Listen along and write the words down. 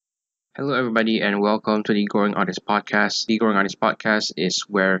Hello, everybody, and welcome to the Growing Artist Podcast. The Growing Artist Podcast is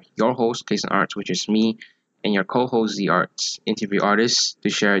where your host, Clayson Arts, which is me, and your co host, The Arts, interview artists to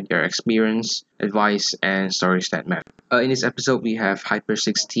share their experience, advice, and stories that matter. In this episode, we have Hyper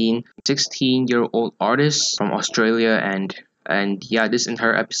 16-year-old artist from Australia, and yeah, this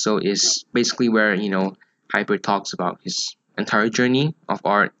entire episode is basically where Hyper talks about his entire journey of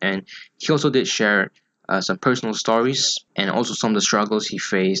art, and he also did share some personal stories and also some of the struggles he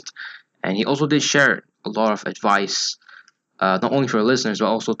faced, and he also did share a lot of advice, not only for listeners but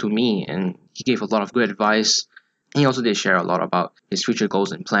also to me. And he gave a lot of good advice. He also did share a lot about his future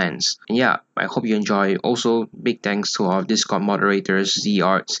goals and plans. And yeah, I hope you enjoy. Also, big thanks to our Discord moderators, Z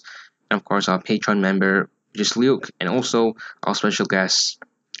Arts, and of course our Patreon member, just Luke, and also our special guest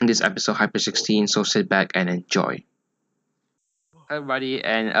in this episode, Hyper 16. So sit back and enjoy. Hi, everybody,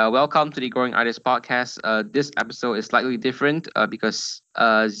 and welcome to the Growing Artist Podcast. This episode is slightly different because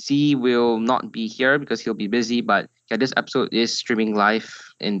Z will not be here because he'll be busy. But yeah, this episode is streaming live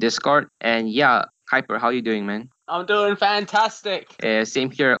in Discord. And yeah, Hyper, how you doing, man? I'm doing fantastic.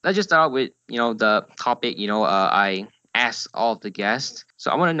 Same here. Let's just start out with the topic. I asked all of the guests,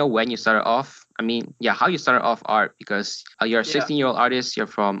 so I want to know when you started off. I mean, yeah, how you started off art because you're a Yeah, 16-year-old artist. You're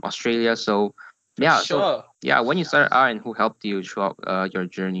from Australia, so yeah. So sure. yeah, when you started art and who helped you throughout your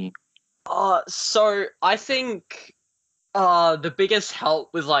journey? So I think the biggest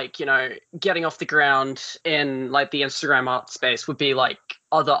help with getting off the ground in like the Instagram art space would be like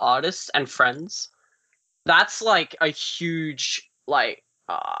other artists and friends. That's like a huge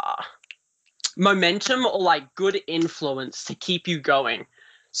momentum or like good influence to keep you going.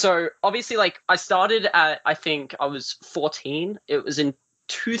 So obviously like I started at I think I was 14. It was in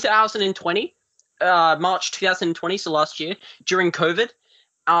 2020, March 2020, so last year during COVID.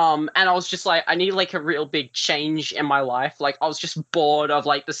 And I was just like I need like a real big change in my life. Like I was just bored of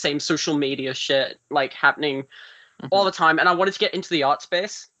like the same social media shit like happening all Mhm. the time, and I wanted to get into the art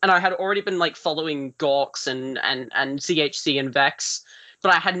space. And I had already been like following Gawks and ZHC and Vex,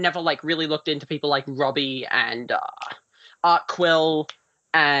 but I had never like really looked into people like Robbie and Art Quill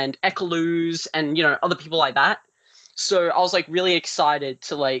and Ekaluz and other people like that. So I was like really excited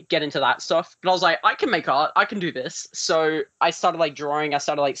to like get into that stuff. But I was like, I can make art, I can do this. So I started like drawing, I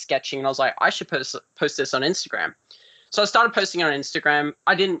started like sketching, and I was like, I should post this on Instagram. So I started posting on Instagram.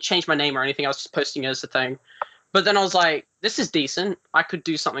 I didn't change my name or anything. I was just posting it as a thing. But then I was like, this is decent. I could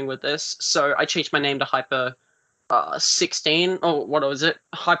do something with this. So I changed my name to Hyper 16, or what was it?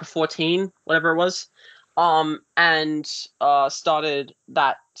 Hyper 14, whatever it was. And started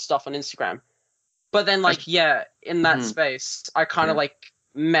that stuff on Instagram. But then That's, like yeah, in that mhm, space, I kind of yeah. like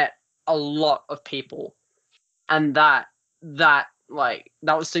met a lot of people, and that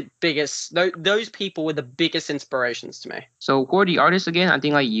was the biggest. Those people were the biggest inspirations to me. So who are the artists again? I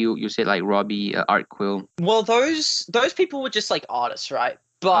think like you said like Robbie, Art Quill. Well, those people were just like artists, right?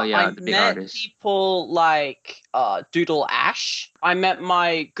 Oh But yeah, I the big met artists. people like Doodle Ash. I met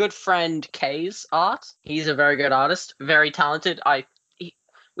my good friend Kay's art. He's a very good artist, very talented.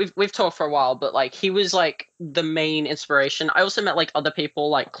 We've talked for a while, but like he was like the main inspiration. I also met like other people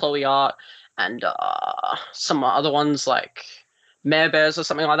like Chloe Art and some other ones like Mare Bears or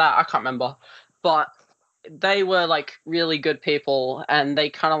something like that. I can't remember, but they were like really good people, and they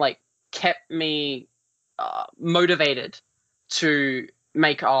kind of like kept me motivated to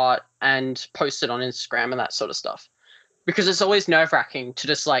make art and post it on Instagram and that sort of stuff. Because it's always nerve wracking to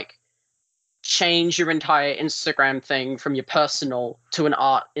just like change your entire Instagram thing from your personal to an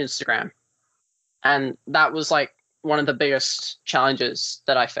art Instagram. And that was like one of the biggest challenges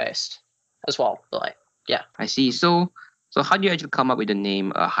that I faced as well. But like, yeah. I see. So how do you actually come up with the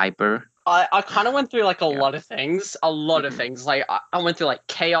name Hyper? I kind of went through like a Yeah. lot of things, a lot of Mm-hmm. things. Like I went through like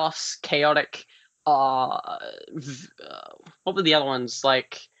chaos, chaotic, what were the other ones?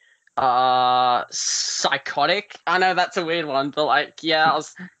 Like psychotic. I know that's a weird one, but like yeah, I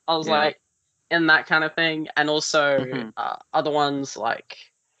was Yeah. like in that kind of thing, and also Mm-hmm. other ones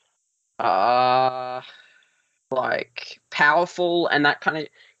uh like powerful and that kind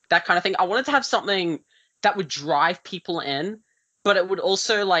of thing. I wanted to have something that would drive people in, but it would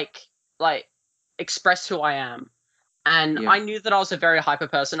also like express who I am. And Yeah. I knew that I was a very hyper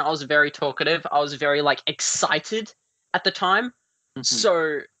person. I was very talkative. I was very like excited at the time. Mm-hmm.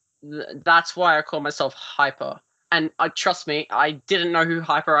 So that's why I call myself hyper. And I trust me, I didn't know who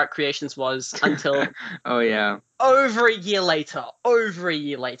Hyper Art Creations was until Oh yeah. over a year later. Over a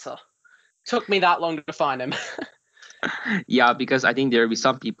year later. Took me that long to find him. Yeah, because I think there'll be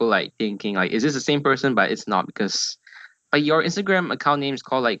some people like thinking like, is this the same person? But it's not because your Instagram account name is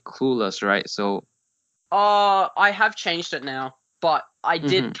called like Clueless, right? So I have changed it now. but I Mm-hmm.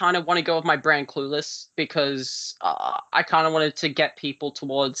 did kind of want to go with my brand Clueless because I kind of wanted to get people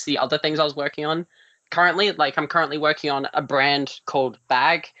towards the other things I was working on. Currently, like I'm currently working on a brand called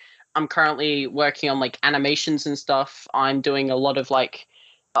Bag. I'm currently working on like animations and stuff. I'm doing a lot of like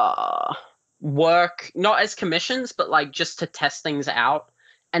uh work, not as commissions, but like just to test things out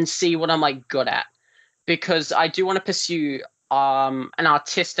and see what I'm like good at. Because I do want to pursue an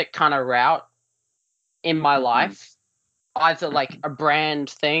artistic kind of route in my Mm-hmm. life, either like Mm-hmm. a brand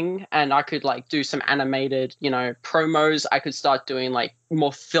thing, and I could like do some animated, promos. I could start doing like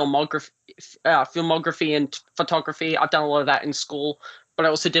more filmography and photography. I've done a lot of that in school, but I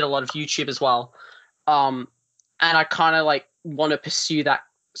also did a lot of YouTube as well. Um, and I kind of like want to pursue that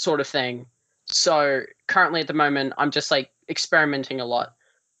sort of thing. So currently at the moment, I'm just like experimenting a lot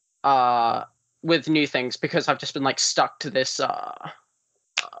uh, with new things because I've just been like stuck to this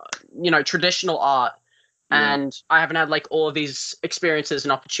traditional art, Yeah. and I haven't had like all of these experiences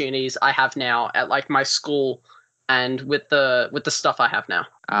and opportunities I have now at like my school and with the stuff I have now.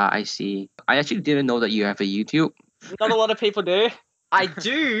 I see. I actually didn't know that you have a YouTube. Not a lot of people do. I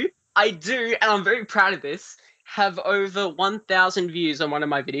do, I do, and I'm very proud of this. Have over 1,000 views on one of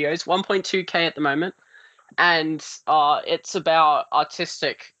my videos, 1.2K at the moment, and it's about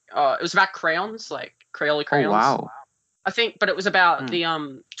artistic. It was about crayons, like Crayola Oh crayons. wow. I think, but it was about Hmm. the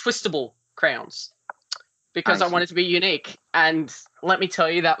twistable crayons because I I see. wanted to be unique. And let me tell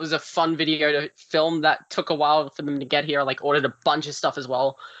you, that was a fun video to film. That took a while for them to get here. I like ordered a bunch of stuff as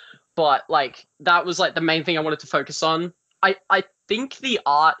well, but like that was like the main thing I wanted to focus on. I think the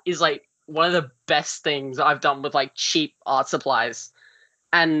art is like one of the best things I've done with like cheap art supplies.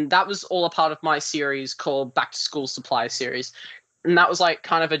 And that was all a part of my series called Back to School Supply series. And that was like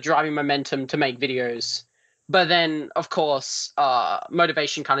kind of a driving momentum to make videos. But then, of course,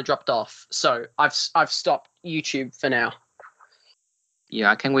 motivation kind of dropped off. So I've stopped YouTube for now. Yeah,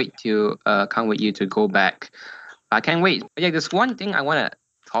 I can't wait you to go back. I can't wait. But yeah, there's one thing I wanna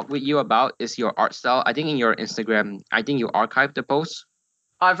talk with you about is your art style. I think in your Instagram, I think you archived the post,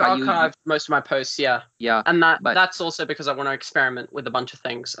 I've but you archived most of my posts, yeah, yeah, and but that's also because I want to experiment with a bunch of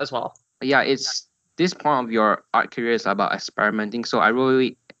things as well. yeah, it's this point of your art career is about experimenting. So I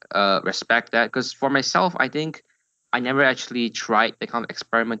really respect that because for myself, I think I never actually tried the kind of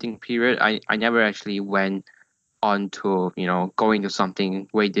experimenting period. I never actually went on to going to something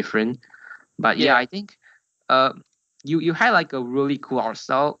way different. But yeah, Yeah. I think uh you had like a really cool art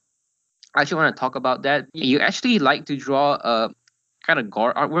style. I actually want to talk about that. You actually like to draw kind of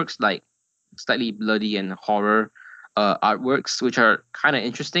gore artworks, like slightly bloody and horror artworks, which are kind of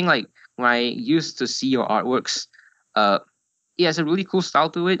interesting. Like when I used to see your artworks, uh, it has a really cool style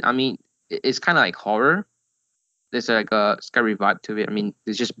to it. I mean, it's kind of like horror. There's like a scary vibe to it. I mean,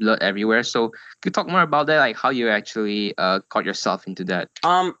 there's just blood everywhere. So, could you talk more about that? Like how you actually got yourself into that?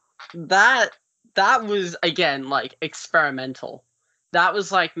 Um, that that was again like experimental. That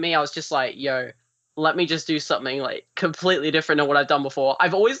was like me. I was just like, yo, let me just do something like completely different than what I've done before.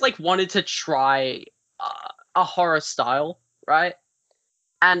 I've always like wanted to try a horror style, right?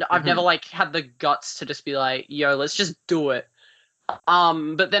 And I've never Mm-hmm. like had the guts to just be like, yo, let's just do it.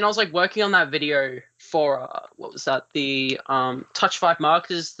 But then I was like working on that video for what was that? The Touch 5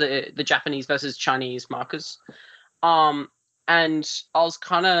 markers, the Japanese versus Chinese markers. Um, and I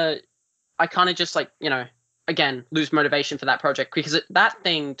kind of just like again lose motivation for that project because that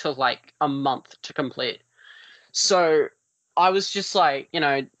thing took like a month to complete. So I was just like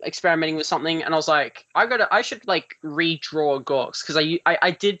experimenting with something, and I was like, I should like redraw Gorks because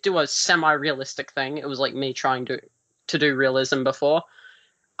I did do a semi realistic thing. It was like me trying to do realism before.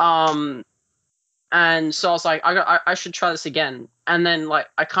 Um, and so I was like, I should try this again. And then like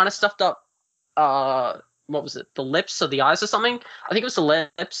I kind of stuffed up what was it, the lips or the eyes or something? I think it was the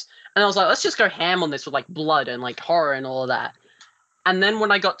lips. And I was like, let's just go ham on this with like blood and like horror and all of that. And then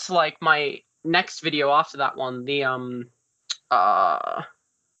when I got to like my next video after that one, the uh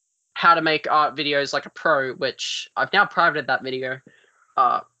how to make art videos like a pro, which I've now privated that video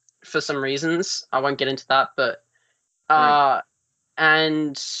uh for some reasons. I won't get into that, but Right. uh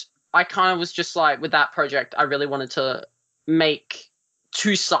and I kind of was just like with that project, I really wanted to make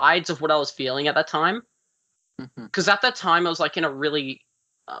two sides of what I was feeling at that time. Mm-hmm. Because at that time, I was like in a really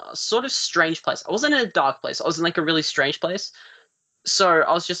sort of strange place. I wasn't in a dark place. I was in like a really strange place. So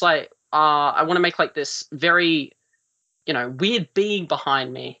I was just like, I want to make like this very, weird being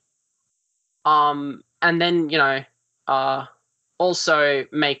behind me. And then uh, also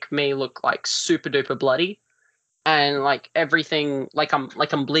make me look like super duper bloody and like everything like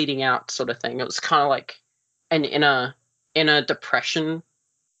I'm bleeding out sort of thing. It was kind of like an inner depression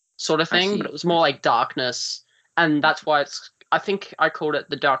sort of I thing, but it see. was I more see. like darkness, and that's why it's I think I called it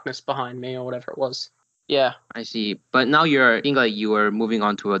The Darkness Behind Me or whatever it was. Yeah. I see. But now I think like you are moving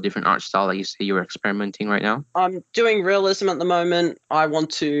on to a different art style. Like you say, you're experimenting right now. I'm doing realism at the moment. I want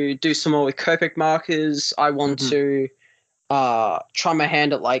to do some more with Copic markers. I want Mm-hmm. to try my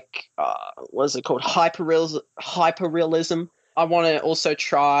hand at like what is it called? Hyperrealism. I want to also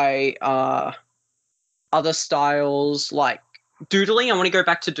try other styles like doodling. I want to go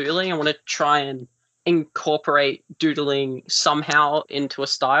back to doodling. I want to try and incorporate doodling somehow into a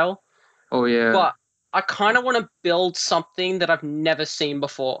style. Oh yeah. But I kind of want to build something that I've never seen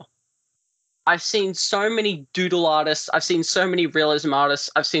before. I've seen so many doodle artists. I've seen so many realism artists.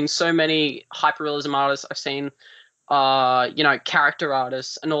 I've seen so many hyperrealism artists. I've seen, character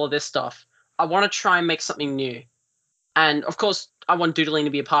artists and all of this stuff. I want to try and make something new. And of course, I want doodling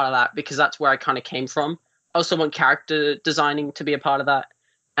to be a part of that because that's where I kind of came from. I also want character designing to be a part of that.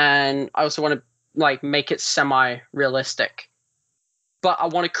 And I also want to like make it semi-realistic. But I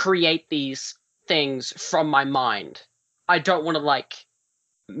want to create these things from my mind. I don't want to like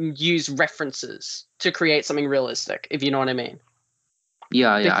use references to create something realistic, if you know what I mean.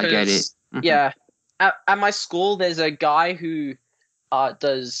 Yeah, I get it. Mhm. Yeah, at my school, there's a guy who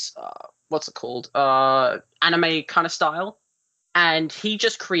does what's it called? Anime kind of style, and he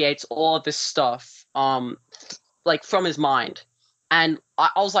just creates all of this stuff like from his mind. And I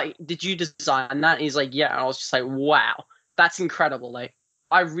was like, "Did you design that?" And he's like, "Yeah." And I was just like, "Wow, that's incredible!" Like,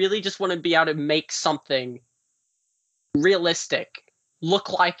 I really just want to be able to make something realistic,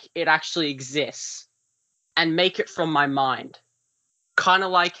 look like it actually exists, and make it from my mind. Kind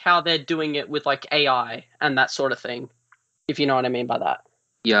of like how they're doing it with like AI and that sort of thing, if you know what I mean by that.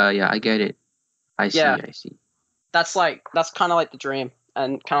 Yeah, I get it. I see, Yeah, I see. that's kind of like the dream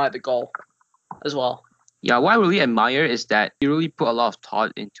and kind of like the goal as well. Yeah, what I really admire is that you really put a lot of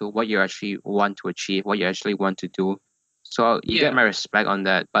thought into what you actually want to achieve, what you actually want to do. So you get Yeah. my respect on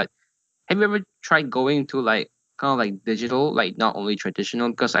that. But have you ever tried going to like kind of like digital, like not only traditional?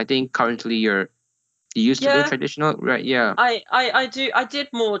 Because I think currently you used to do Yeah, traditional, right? Yeah. I did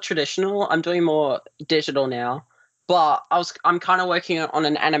more traditional. I'm doing more digital now. But I'm kind of working on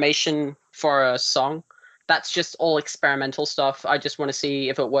an animation for a song. That's just all experimental stuff. I just want to see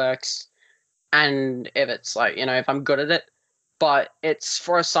if it works and if it's like, if I'm good at it. But it's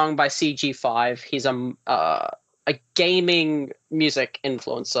for a song by CG5. He's a gaming music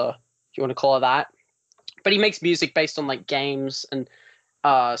influencer, if you want to call it that. But he makes music based on like games and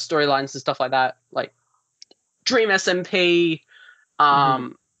storylines and stuff like that, like Dream SMP,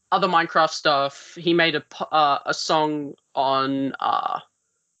 Mm-hmm. other Minecraft stuff. He made a song on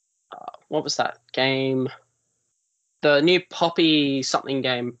what was that game? The new Poppy something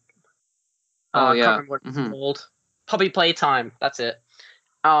game. Oh I can't yeah. remember what it's Mm-hmm. called. Poppy Playtime. That's it.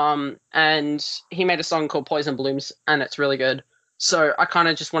 And he made a song called Poison Blooms, and it's really good. So I kind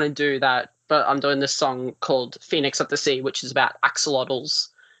of just want to do that, but I'm doing this song called Phoenix of the Sea, which is about axolotls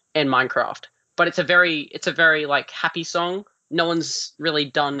in Minecraft. But it's a very like happy song. No one's really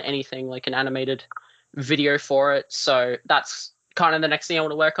done anything like an animated video for it, so that's kind of the next thing I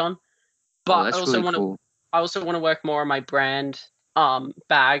want to work on. Oh, But that's really cool. I also want to work more on my brand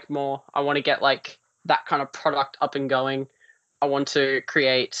bag more. I want to get like that kind of product up and going. I want to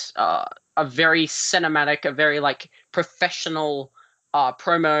create a very cinematic, a very like professional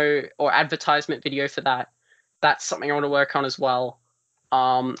promo or advertisement video for that. That's something I want to work on as well.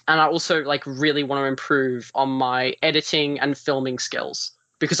 And I also like really want to improve on my editing and filming skills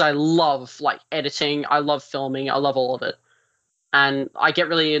because I love like editing, I love filming, I love all of it. And I get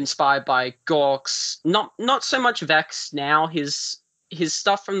really inspired by Gorks. Not so much Vex now. His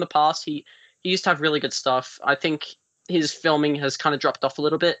stuff from the past, he used to have really good stuff. I think his filming has kind of dropped off a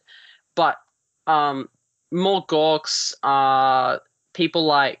little bit, but um, more Gorks. People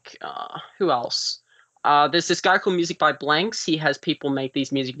like who else? There's this guy called Music by Blanks. He has people make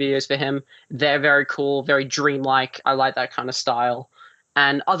these music videos for him. They're very cool, very dreamlike. I like that kind of style,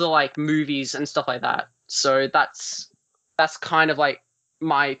 and other like movies and stuff like that. So that's kind of like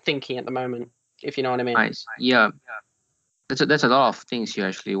my thinking at the moment, if you know what I mean. Nice. Yeah. That's a lot of things you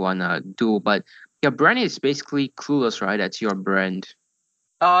actually wanna do, but your brand is basically Clueless, right? That's your brand.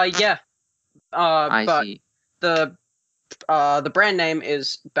 Yeah. I But see. the the brand name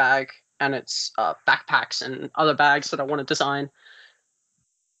is Bag, and it's backpacks and other bags that I want to design.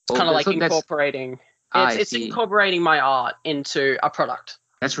 It's Oh, kind of like so that's incorporating. I It's see. incorporating my art into a product.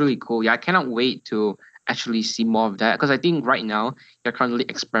 That's really cool. Yeah, I cannot wait to actually see more of that because I think right now you're currently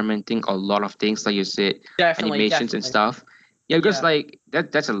experimenting a lot of things, like you said, Definitely, animations and definitely. stuff. Yeah, because Yeah, like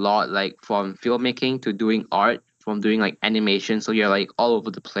that's a lot, like from filmmaking to doing art, from doing like animation. So you're like all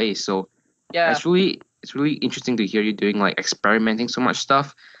over the place. So yeah. that's really it's really interesting to hear you doing like experimenting so much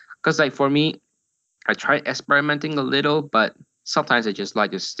stuff. Because like for me, I tried experimenting a little, but sometimes I just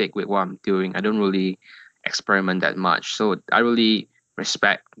like to stick with what I'm doing. I don't really experiment that much. So I really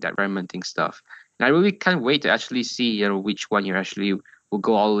respect that experimenting stuff. And I really can't wait to actually see, which one you actually will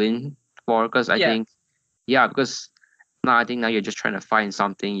go all in for. Because I Yeah, think, yeah, because now I think now you're just trying to find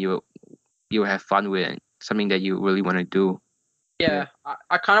something you have fun with, and something that you really want to do. Yeah. yeah.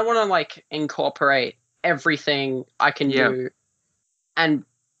 I kind of want to like incorporate everything I can Yeah. do and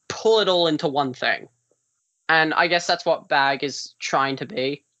pull it all into one thing. And I guess that's what Bag is trying to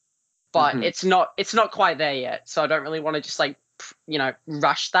be, but Mm-hmm. it's not quite there yet. So I don't really want to just like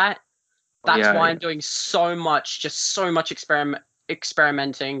rush that. That's Yeah. why Yeah. I'm doing so much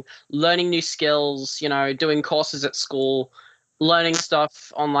experimenting, learning new skills, doing courses at school, learning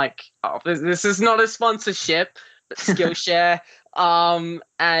stuff on like, oh, this is not a sponsorship, but Skillshare,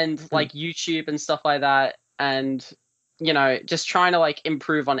 and like YouTube and stuff like that. And, just trying to like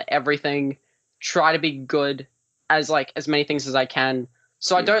improve on everything, try to be good as many things as I can.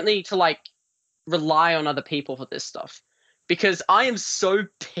 So I Yeah. don't need to like rely on other people for this stuff because I am so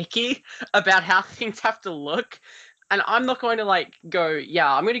picky about how things have to look. And I'm not going to like go,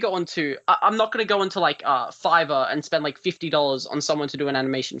 yeah, I'm going to go onto, I'm not going to go into like Fiverr and spend like $50 on someone to do an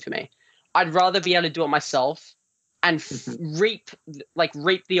animation for me. I'd rather be able to do it myself and Mhm.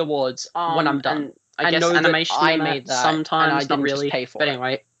 reap the awards when I'm done. And I And guess know that animation I and that made that sometimes and I not didn't really. just pay for But it.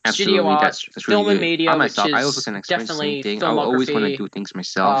 anyway, Studio Absolutely, art, that's really film and good. media, I which myself, I also is can experience the same definitely thing. I always want to filmography, do things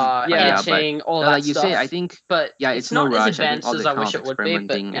myself. yeah, Yeah, but editing, all but that like you say, stuff. I think But yeah, it's it's no not as rush. I think advanced all as the I kind wish of it would be. But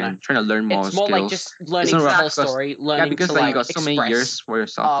experimenting and trying to learn more it's more like skills. just It's learning no to rush tell a because story, yeah, learning because to like you like got so many express years for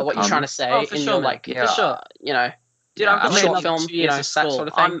yourself to what you're come. trying to say Oh, for in sure, your man. like Yeah. For sure. Dude, Yeah, I've got I'm like short another film, 2 years of that school. sort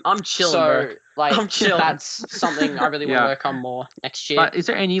of thing. I'm chilling, So bro. like I'm chilling. that's something I really want to yeah. work on more next year, But is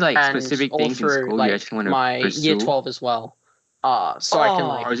there any like and specific all things in through school you like actually want to my year pursue? 12 as well. So I can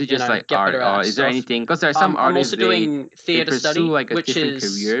like Or is it just like get art? better at Or that is there stuff. anything? Because there are some I'm artists also doing they theater pursue study, like a which different is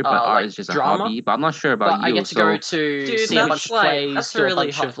career, but art like is just a drama. hobby. But I'm not sure about But I you. get to go So to Dude, see a bunch that's of like plays, that's a do a really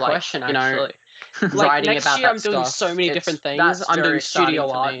bunch hot of like question, actually. like Writing next about year that I'm doing stuff. so many different things. That's I'm doing very studio exciting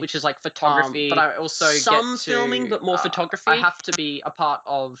for art, me. which is like photography. But I also Some get to, filming, but more photography. I have to be a part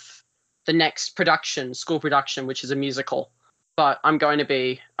of the next production, school production, which is a musical. But I'm going to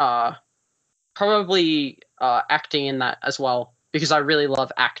be probably acting in that as well because I really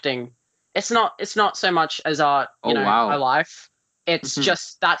love acting. It's not so much as art, oh my wow. life. It's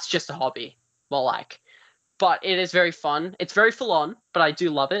Mhm. that's just a hobby. More like. But it is very fun. It's very full on, but I do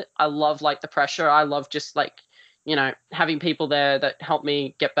love it. I love like the pressure. I love just like, having people there that help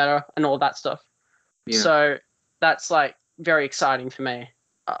me get better and all that stuff. Yeah. So that's like very exciting for me.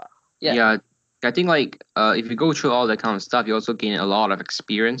 Yeah. Yeah. I think like if you go through all that kind of stuff, you also gain a lot of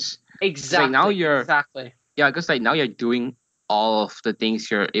experience. Exactly. Now you're exactly. yeah, because like now you're doing all of the things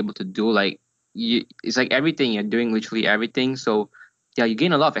you're able to do. Like it's like everything you're doing, literally everything. So yeah, you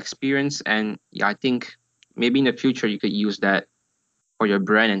gain a lot of experience, and yeah, I think maybe in the future you could use that for your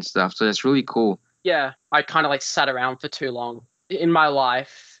brand and stuff. So that's really cool. Yeah. I kind of like sat around for too long in my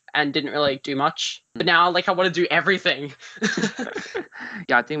life and didn't really do much. But now like I want to do everything.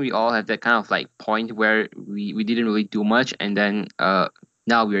 Yeah, I think we all have that kind of like point where we didn't really do much, and then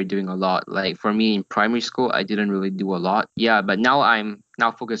now we are doing a lot. Like for me in primary school, I didn't really do a lot. Yeah, but now I'm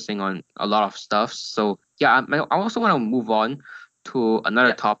now focusing on a lot of stuff. So yeah, I also want to move on to another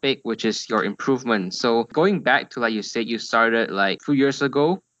Yeah. topic, which is your improvement. So going back to like you said, you started like 2 years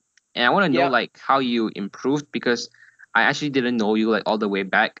ago, and I want to know Yeah. like how you improved because I actually didn't know you like all the way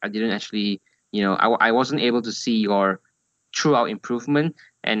back. I didn't actually, I wasn't able to see your throughout improvement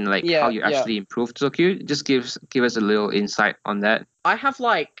and like how you Yeah. actually improved. So can you just give us a little insight on that? I have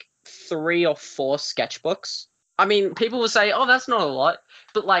like 3 or 4 sketchbooks. I mean, people will say, "Oh, that's not a lot,"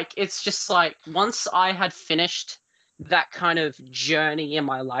 but like, it's just like once I had finished that kind of journey in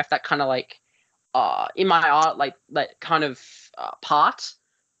my life, that kind of like, in my art, like that kind of part,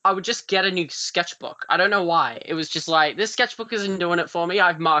 I would just get a new sketchbook. I don't know why. It was just like this sketchbook isn't doing it for me. I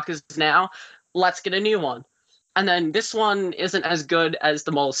have markers now. Let's get a new one. And then this one isn't as good as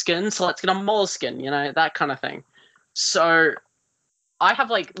the moleskin, so let's get a moleskin. That kind of thing. So I have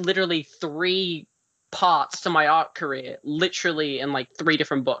like literally 3 parts to my art career, literally in like 3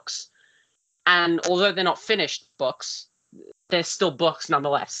 different books. And although they're not finished books, they're still books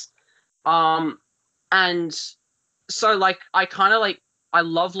nonetheless. And so like I kind of like I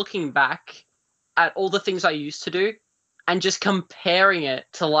love looking back at all the things I used to do and just comparing it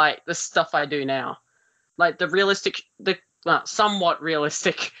to like the stuff I do now. Like the somewhat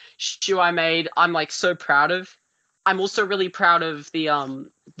realistic shoe I made, I'm like so proud of. I'm also really proud of the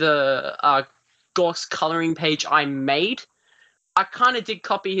Gauss coloring page I made. I kind of did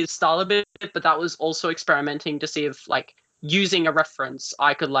copy his style a bit, but that was also experimenting to see if, like, using a reference,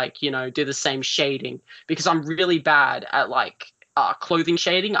 I could, like, do the same shading, because I'm really bad at, like, clothing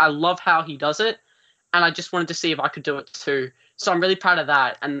shading. I love how he does it, and I just wanted to see if I could do it too. So I'm really proud of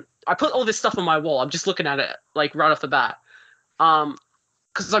that, and I put all this stuff on my wall. I'm just looking at it, like, right off the bat,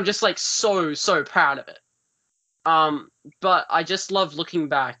 because I'm just, like, so proud of it. But I just love looking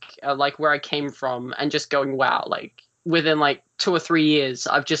back at, like, where I came from and just going, wow, like, within like 2 or 3 years,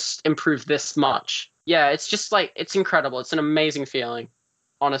 I've just improved this much. Yeah, it's just like, it's incredible. It's an amazing feeling,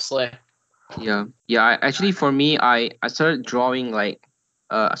 honestly. Yeah, yeah. Actually, for me, I started drawing like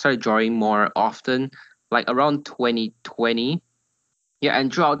I started drawing more often, like around 2020. Yeah,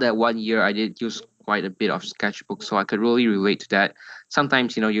 and throughout that 1 year, I did use quite a bit of sketchbooks, so I could really relate to that.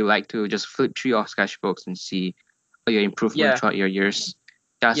 Sometimes, you like to just flip through your sketchbooks and see your improvement Yeah, throughout your years.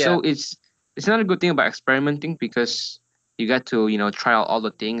 Yeah, yeah, so it's another good thing about experimenting because you get to, try out all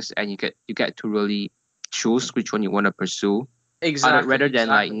the things and you get to really choose which one you want to pursue, other exactly, rather than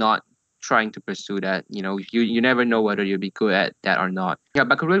like exactly. not trying to pursue that. You never know whether you'll be good at that or not. Yeah,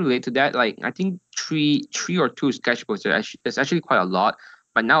 but I could really relate to that. Like I think three or two sketchbooks is actually quite a lot.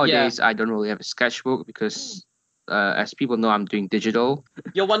 But Yeah, nowadays I don't really have a sketchbook because as people know, I'm doing digital.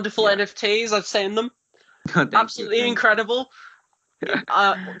 your wonderful Yeah. NFTs, I've seen them. Thank you, Absolutely thank incredible.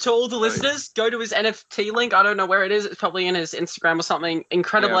 To all the you. listeners, go to his NFT link. I don't know where it is. It's probably in his Instagram or something.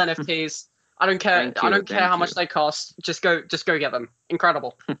 Incredible Yeah, NFTs. I don't care. thank I you, don't care how thank you, much they cost. Just go get them.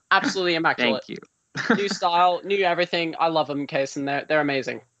 Incredible. Absolutely immaculate. thank you. New style, new everything. I love them, Case, and they're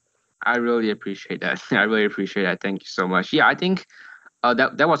amazing. I really appreciate that. I really appreciate that. Thank you so much. Yeah, I think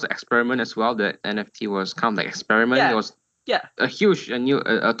that was an experiment as well. The NFT was kind of like experiment. It Yeah, was yeah, a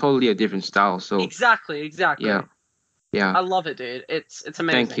totally a different style. So exactly, yeah, exactly. yeah. I love it, dude. It's Thank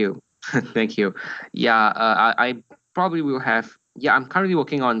amazing. you, thank you. Yeah, I probably will have. Yeah, I'm currently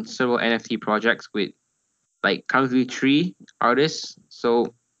working on several NFT projects with like currently three artists.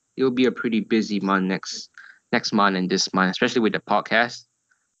 So it'll be a pretty busy month next month and this month, especially with the podcast.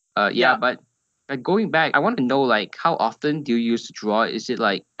 Yeah, Yeah, but going back, I want to know like how often do you used to draw? Is it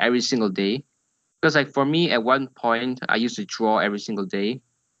like every single day? Because like for me, at one point, I used to draw every single day.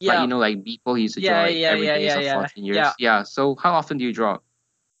 But yeah, like people used to draw yeah, like yeah, every yeah, day yeah, of yeah, 14 yeah. years. Yeah. So how often do you draw?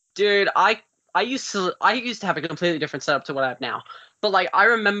 Dude, I used to have a completely different setup to what I have now. But like I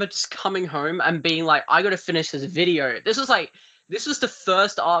remember just coming home and being like, I gotta finish this video. This was the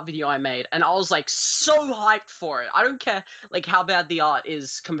first art video I made, and I was like so hyped for it. I don't care like how bad the art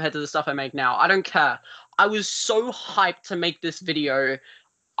is compared to the stuff I make now. I don't care. I was so hyped to make this video.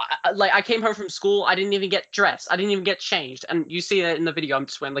 I came home from school. I didn't even get dressed. I didn't even get changed. And you see it in the video. I'm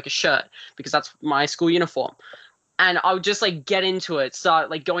just wearing like a shirt because that's my school uniform, and I would just like get into it, start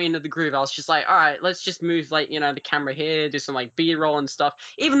like going into the groove. I was just like, all right, let's just move like the camera here, do some like B-roll and stuff.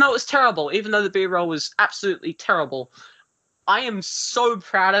 Even though it was terrible, even though the B-roll was absolutely terrible, I am so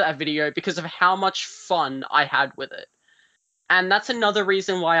proud of that video because of how much fun I had with it. And that's another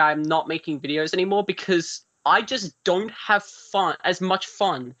reason why I'm not making videos anymore, because I just don't have fun as much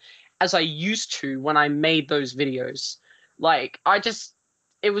fun as I used to when I made those videos. Like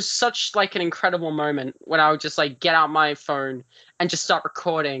it was such like an incredible moment when I would just like get out my phone and just start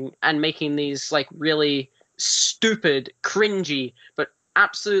recording and making these like really stupid, cringy, but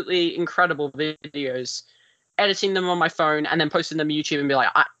absolutely incredible videos, editing them on my phone and then posting them to YouTube and be like,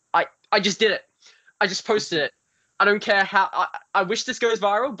 I just did it. I just posted it. I don't care how. I wish this goes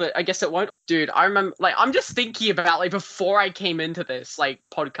viral, but I guess it won't. Dude, I remember, like, I'm just thinking about, like, before I came into this, like,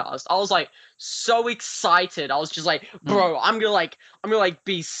 podcast, I was, like, so excited. I was just like, bro, I'm gonna, like,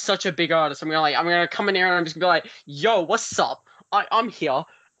 be such a big artist. I'm gonna come in here and I'm just gonna be like, yo, what's up? I'm here.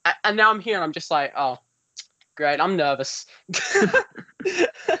 And now I'm here and I'm just like, oh, great, I'm nervous.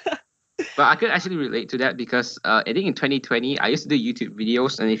 But I could actually relate to that because I think in 2020 I used to do YouTube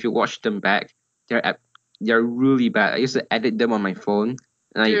videos, and if you watch them back, they're really bad. I used to edit them on my phone,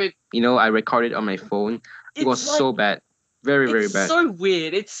 and Dude, I recorded on my phone. It was it's like, so bad, very it's very bad. so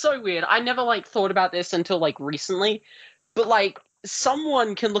weird. It's so weird. I never, like, thought about this until, like, recently. But like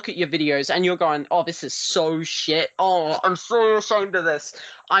someone can look at your videos and you're going, "Oh, this is so shit. Oh, I'm so ashamed of this.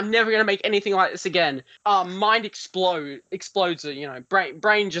 I'm never gonna make anything like this again." Mind explodes.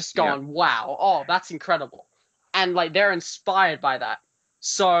 Brain just Yeah, gone, "Wow. Oh, that's incredible," and like they're inspired by that.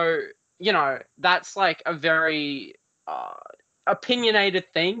 So that's like a very uh,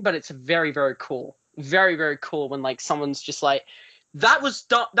 opinionated thing, but it's very very cool. Very very cool when like someone's just like, That was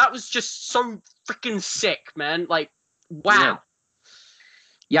just so freaking sick, man. Like, yeah, wow.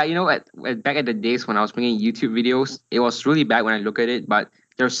 yeah. Back at the days when I was making YouTube videos, it was really bad when I look at it. But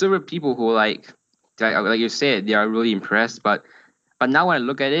there are several people who like like you said, they are really impressed. But now when I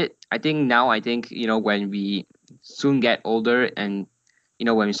look at it, I think when we soon get older and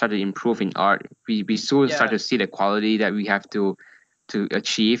when we start to improve in art, we soon start Yeah, to see the quality that we have to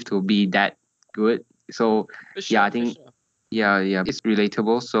achieve to be that good. So for yeah, I sure, for think sure. yeah, it's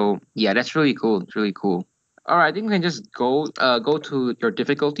relatable. So yeah, that's really cool. It's really cool. All right, I think we can just go to your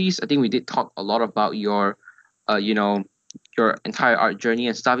difficulties. I think we did talk a lot about your you know your entire art journey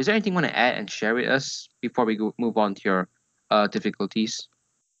and stuff. Is there anything you want to add and share with us before we move on to your difficulties?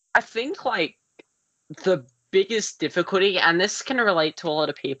 I think like the biggest difficulty, and this can relate to a lot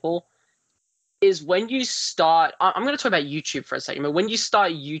of people, is when you start. I'm going to talk about YouTube for a second, but when you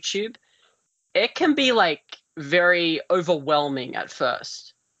start YouTube, it can be like very overwhelming at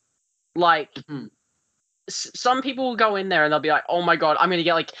first. Like Mhm. some people will go in there and they'll be like, "Oh my god, I'm gonna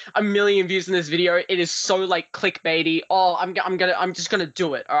get like a million views in this video. It is so like clickbaity. Oh, I'm just gonna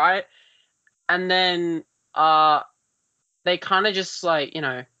do it. All right." And then uh, they kind of just like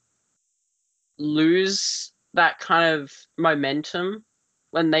lose that kind of momentum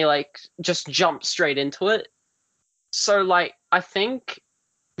when they like just jump straight into it. So like I think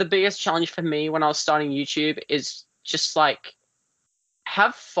the biggest challenge for me when I was starting YouTube is just like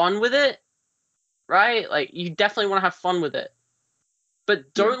have fun with it, right? Like you definitely want to have fun with it, but Yeah,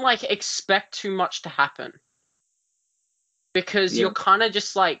 don't like expect too much to happen because yeah, you'll kind of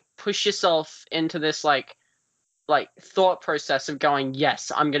just like push yourself into this like thought process of going,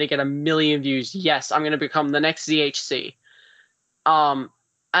 yes, I'm gonna get a million views. Yes, I'm gonna become the next ZHC. Um,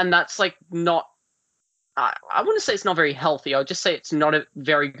 and that's like not. I wouldn't say it's not very healthy. I'll just say it's not a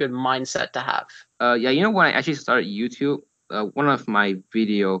very good mindset to have. yeah. When I actually started YouTube, one of my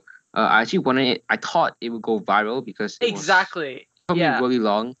video, I actually wanted it. I thought it would go viral because it was Exactly. took me Yeah. really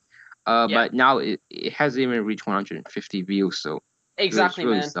long. Yeah. But now it hasn't even reached 150 views, so it Exactly,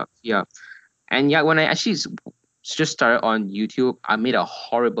 really man. sucks. Yeah, and yeah, when I actually just started on YouTube, I made a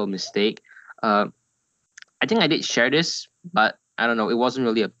horrible mistake. Uh, I think I did share this, but I don't know. It wasn't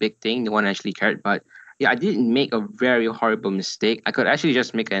really a big thing. No one actually cared. But yeah, I did make a very horrible mistake. I could actually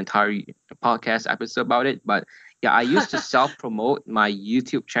just make an entire podcast episode about it. But yeah, I used to self promote my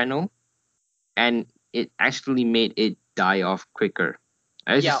YouTube channel, and it actually made it die off quicker.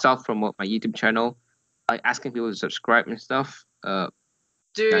 I used to Yeah. self promote my YouTube channel, like asking people to subscribe and stuff. Yeah,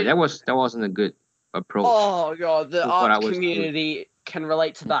 Dude, that wasn't a good approach oh god, the to what I art was doing. community can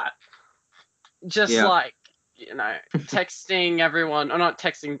relate to that. Just Yeah, like, texting everyone, or not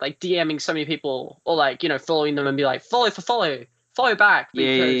texting, like DMing so many people, or like, following them and be like, follow for follow back yeah,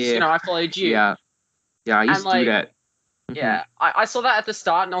 yeah, because, yeah, I followed you. yeah. Yeah, I And used to do like, that. Hmm. yeah, I saw that at the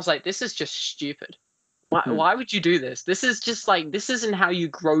start and I was like, this is just stupid. Hmm. Why would you do this? This is just like, this isn't how you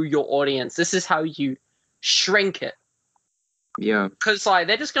grow your audience. This is how you shrink it. Yeah, Because like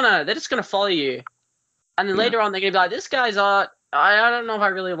they're just gonna follow you. And then yeah, later on they're gonna be like, this guy's art, I don't know if I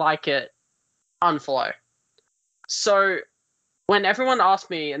really like it. Unfollow. So when everyone asked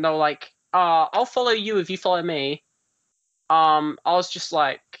me and they were like, I'll follow you if you follow me, I was just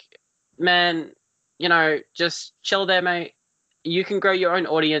like, man, just chill there, mate. You can grow your own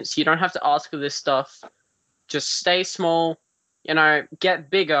audience. You don't have to ask for this stuff. Just stay small, get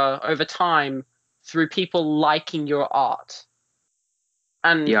bigger over time through people liking your art.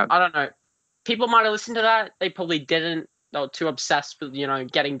 And yeah, I don't know, people might have listened to that. They probably didn't. They were too obsessed with,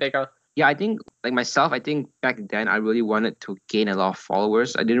 getting bigger. yeah. I think like myself, I think back then I really wanted to gain a lot of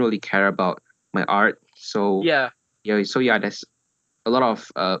followers. I didn't really care about my art. So Yeah. yeah, there's a lot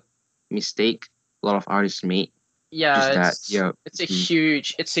of mistake a lot of artists made. Yeah, Just that, it's yeah,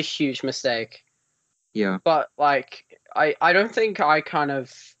 it's a huge mistake. yeah, But like I don't think I kind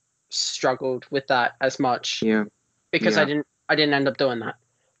of struggled with that as much yeah, because I yeah, didn't end up doing that.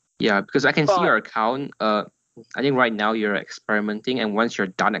 yeah. Because I can see But your account. I think right now you're experimenting, and once you're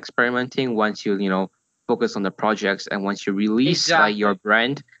done experimenting, once you focus on the projects, and once you release like your exactly.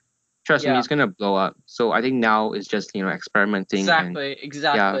 brand, trust me, Yeah. it's gonna blow up. So I think now it's just experimenting and Exactly. yeah,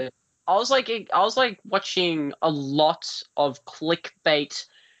 Exactly. I was like watching a lot of clickbait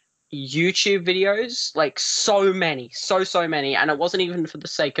YouTube videos, like so many, and it wasn't even for the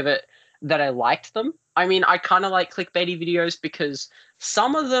sake of it that I liked them. I mean, I kind of like clickbaity videos because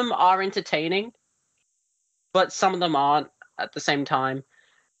some of them are entertaining, but some of them aren't at the same time.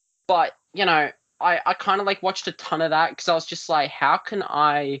 But, I kind of like watched a ton of that because I was just like, how can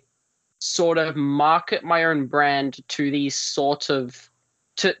I sort of market my own brand to these sort of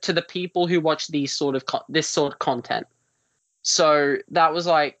to the people who watch these sort of this sort of content. So that was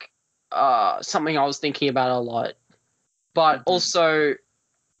like something I was thinking about a lot. But mhm, also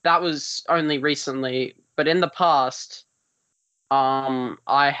that was only recently, but in the past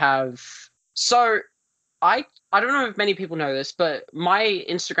I have So I don't know if many people know this, but my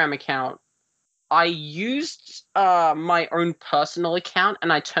Instagram account, I used my own personal account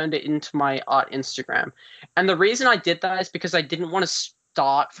and I turned it into my art Instagram. And the reason I did that is because I didn't want to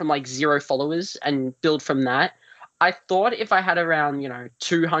start from like 0 followers and build from that. I thought if I had around,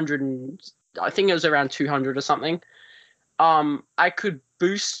 200 and I think it was around 200 or something, I could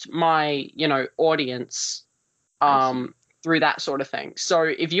boost my, audience I see. through that sort of thing. So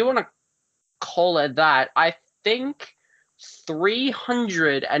if you want to call it that, I think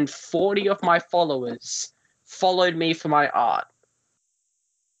 340 of my followers followed me for my art.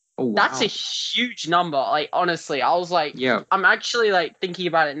 Oh That's a wow. huge number. Like, honestly, I was like, Yeah. I'm actually like thinking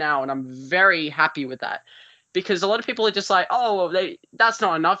about it now, and I'm very happy with that. Because a lot of people are just like, oh, well, that's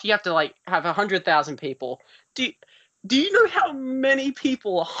not enough. You have to like have 100,000 people. Do do you know how many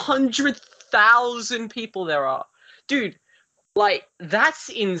people, 100,000 people there are, dude? Like, that's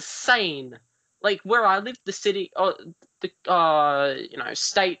insane. Like, where I live, the city, or the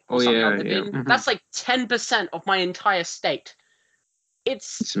state Oh or something I yeah. live Yeah. in, Hmm. that's like 10% of my entire state.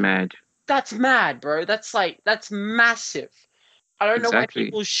 It's It's mad. That's mad, bro. That's massive. I don't know why Exactly.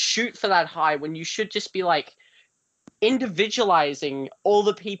 people shoot for that high when you should just be like individualizing all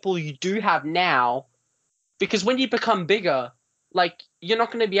the people you do have now, because when you become bigger, like, you're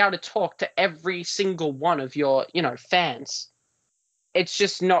not going to be able to talk to every single one of your, fans. It's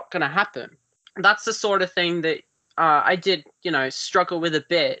just not going to happen. That's the sort of thing that I did, struggle with a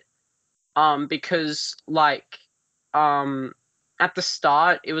bit, because like, um, at the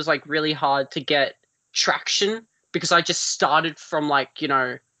start it was like really hard to get traction because I just started from like,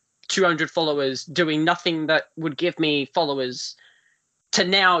 200 followers doing nothing that would give me followers to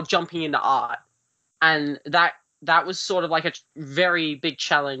now jumping into art, and that was sort of like a very big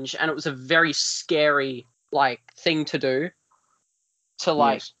challenge, and it was a very scary like thing to do, to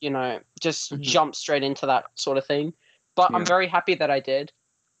like, Yes. just Hmm. jump straight into that sort of thing. But I'm Yeah. very happy that I did.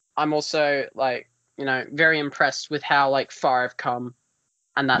 I'm also like, very impressed with how like far I've come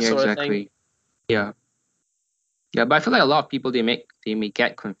and that Yeah. sort of thing. Exactly. Yeah. Yeah. But I feel like a lot of people they may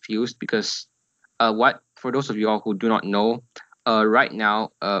get confused because what for those of you all who do not know, right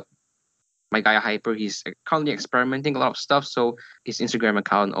now my guy Hyper, he's currently experimenting a lot of stuff. So his Instagram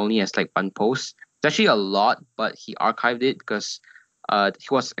account only has like one post. It's actually a lot, but he archived it because he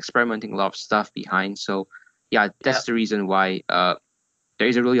was experimenting a lot of stuff behind. So yeah, Yeah. that's the reason why there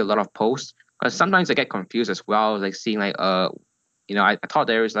isn't really a lot of posts. Because sometimes I get confused as well, like seeing like I thought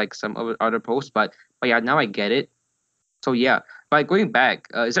there was like some other posts, but yeah, now I get it. So yeah, but going back,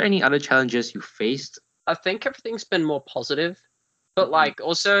 is there any other challenges you faced? I think everything's been more positive, but Mm-hmm. like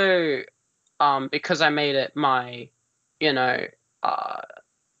also, because I made it my, you know, uh,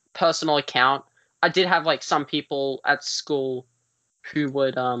 personal account, I did have like some people at school who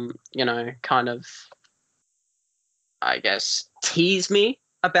would, kind of, I guess, tease me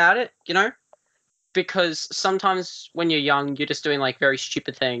about it, because sometimes when you're young, you're just doing like very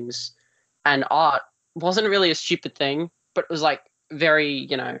stupid things, and art wasn't really a stupid thing, but it was like very,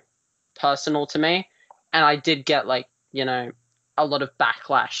 personal to me, and I did get like, a lot of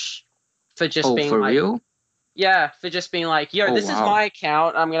backlash for just Oh, being for like, real? yeah, for just being like, yo, Oh this is wow. my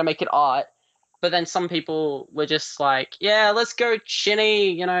account, I'm gonna make it art. But then some people were just like, yeah, let's go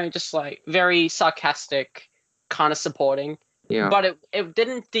chinny, just like very sarcastic, kind of supporting. Yeah. But it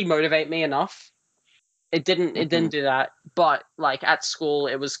didn't demotivate me enough. It didn't Mm-hmm. do that. But like at school,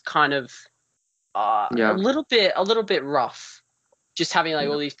 it was kind of a Yeah. little bit rough. Just having like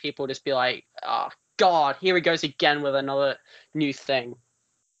all Yeah. these people just be like, oh God, here he goes again with another new thing.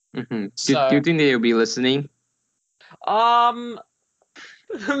 Mm-hmm. Do you So think they'll be listening? um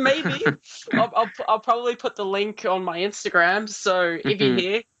maybe I'll probably put the link on my Instagram. So if you're Mm-hmm.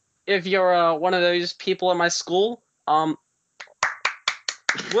 here, if you're one of those people at my school,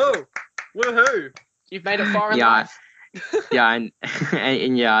 whoa, woohoo, you've made it far in Yeah, life. yeah, and,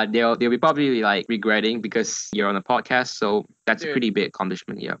 and yeah, they'll be probably like regretting because you're on a podcast, so that's a Dude, pretty big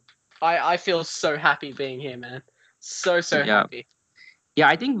accomplishment. Yeah, I feel so happy being here, man. So yeah, happy. yeah.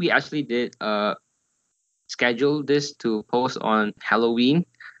 I think we actually did schedule this to post on Halloween,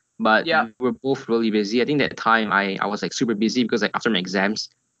 but Yeah, we were both really busy. I think that time I was like super busy because like after my exams,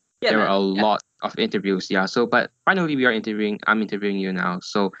 yeah, there were man. a Yeah, lot of interviews. Yeah, so but finally we are interviewing. I'm interviewing you now.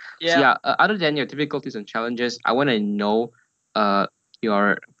 So yeah. yeah. Other than your difficulties and challenges, I want to know uh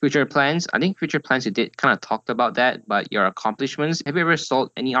your future plans. I think future plans you did kind of talked about that, but your accomplishments. Have you ever sold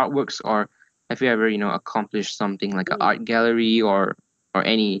any artworks, or have you ever accomplished something like an Ooh. art gallery or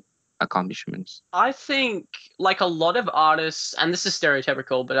any accomplishments? I think like a lot of artists, and this is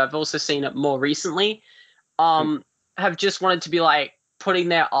stereotypical, but I've also seen it more recently, Mm. um, have just wanted to be like putting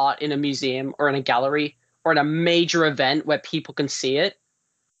their art in a museum or in a gallery or in a major event where people can see it.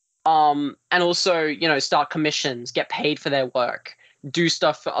 And also, start commissions, get paid for their work, do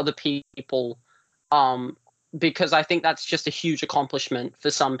stuff for other people. Because I think that's just a huge accomplishment for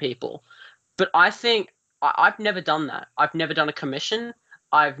some people. But I think I've never done that. I've never done a commission.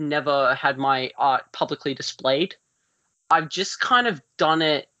 I've never had my art publicly displayed. I've just kind of done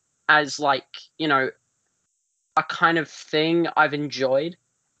it as like, a kind of thing I've enjoyed.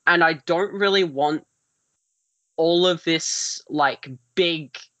 And I don't really want all of this like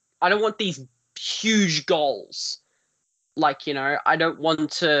big, I don't want these huge goals. Like, I don't want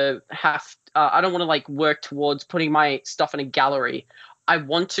to I don't want to like work towards putting my stuff in a gallery. I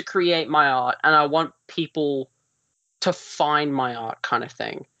want to create my art and I want people to find my art kind of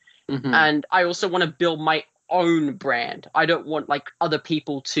thing. Mm-hmm. And I also want to build my own brand. I don't want like other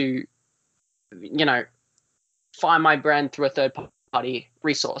people to, find my brand through a third party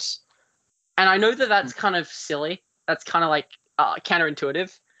resource. And I know that that's kind of silly. That's kind of like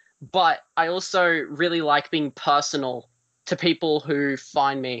counterintuitive. But I also really like being personal to people who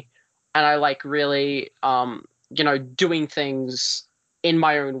find me. And I like really, doing things in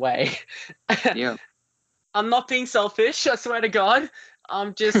my own way. Yeah. I'm not being selfish, I swear to God.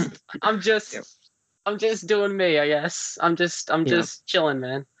 I'm just Yep. I'm just doing me, I guess. I'm just chilling,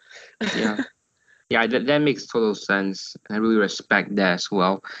 man. Yeah. Yeah, that makes total sense. I really respect that as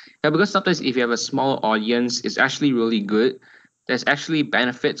well. Yeah, because sometimes if you have a small audience, it's actually really good. There's actually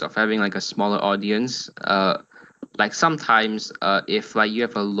benefits of having like a smaller audience. Like sometimes, if like you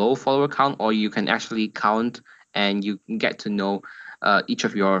have a low follower count, or you can actually count and you can get to know each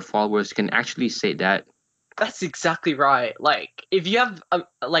of your followers, you can actually say that. That's exactly right. Like, if you have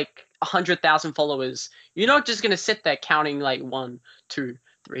like 100,000 followers, you're not just gonna sit there counting like 1, 2,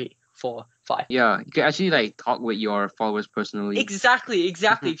 3, 4, 5. Yeah, you can actually like talk with your followers personally. Exactly.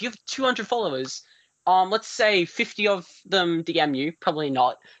 Mhm. If you have 200 followers, let's say 50 of them DM you, probably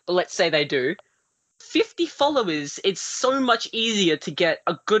not, but let's say they do. 50 followers, it's so much easier to get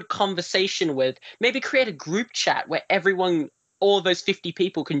a good conversation with. Maybe create a group chat where all of those 50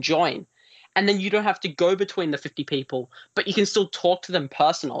 people can join. And then you don't have to go between the 50 people, but you can still talk to them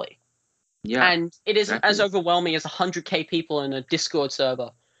personally. Yeah, And it isn't as exactly. overwhelming as 100K people in a Discord server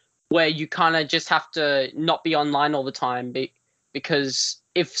where you kind of just have to not be online all the time because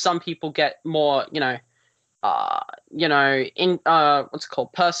if some people get more, in what's it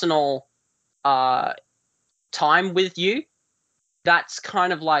called, personal uh time with you, that's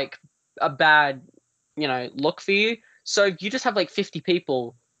kind of like a bad, look for you. So if you just have like 50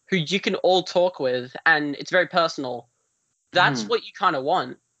 people who you can all talk with and it's very personal, that's Mhm. what you kind of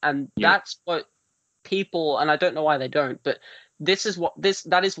want. And Yep. that's what people, and I don't know why they don't, but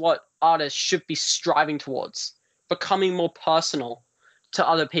that is what artists should be striving towards, becoming more personal to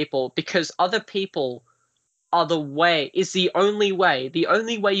other people, because other people are the only way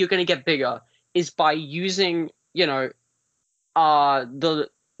you're going to get bigger is by using, the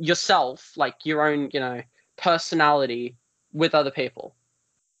yourself, like your own, personality with other people.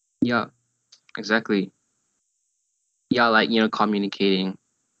 Yeah, exactly. Yeah, like communicating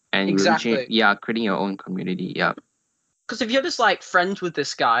and reaching. Exactly. Yeah, creating your own community. Yeah. Because if you're just like friends with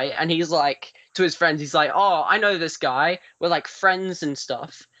this guy and he's like to his friends, he's like, oh, I know this guy, we're like friends and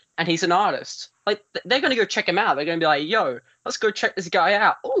stuff, and he's an artist, like they're gonna go check him out. They're gonna be like, yo, let's go check this guy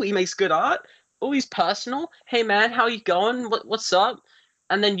out. Oh, he makes good art. Oh, he's personal. Hey man, how you going? What's up?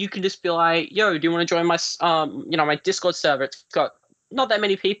 And then you can just be like, yo, do you want to join my Discord server? It's got not that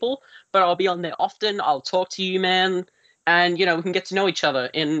many people, but I'll be on there often. I'll talk to you, man, and we can get to know each other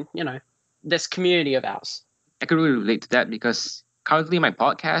in this community of ours. I could really relate to that because currently my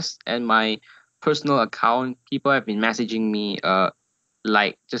podcast and my personal account, people have been messaging me,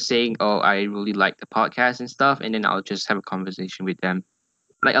 like just saying, "Oh, I really like the podcast and stuff," and then I'll just have a conversation with them.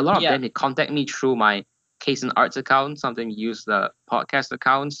 Like a lot of Yeah. them, they contact me through my Case and Arts account. Sometimes use the podcast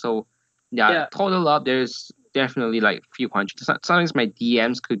account. So yeah, Yeah. total up, there's definitely like a few hundred. Sometimes my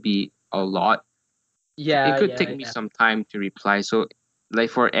DMs could be a lot. It Yeah, could take me yeah. some time to reply. So like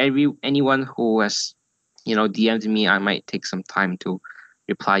for anyone who has DM'd me, I might take some time to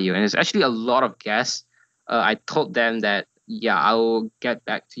reply you. And it's actually a lot of guests. I told them that yeah, I'll get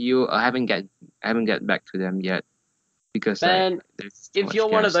back to you. I haven't get back to them yet because like Man, there's so if much you're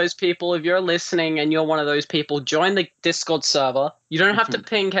one of guests. those people, if you're listening and you're one of those people, join the Discord server. You don't have to Mhm.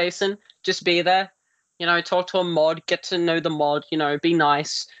 ping Kason, just be there. Talk to a mod, get to know the mod, be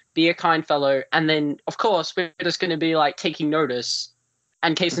nice, be a kind fellow. And then, of course, we're just going to be like taking notice.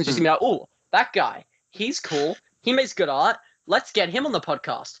 And Kason's just going to be like, oh, that guy, he's cool. He makes good art. Let's get him on the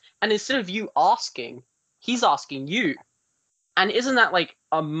podcast. And instead of you asking, he's asking you. And isn't that like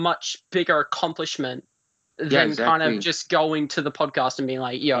a much bigger accomplishment Yeah, than kind of exactly. just going to the podcast and being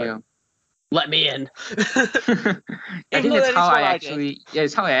like, yo, Yeah. let me in. I Even think though that's that how is what I I did. actually yeah,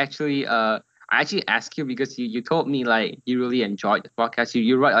 it's how I actually asked you because you told me like you really enjoyed the podcast.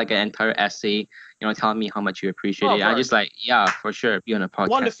 You write like an entire essay, telling me how much you appreciate Oh, it. I bro. just like, yeah, for sure, be on a podcast.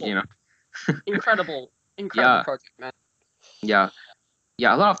 Wonderful. Incredible. Incredible Yeah, project, man. yeah.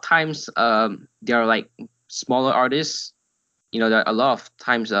 Yeah, a lot of times there are like smaller artists. That a lot of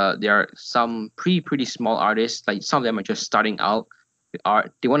times there are some pretty small artists, like some of them are just starting out with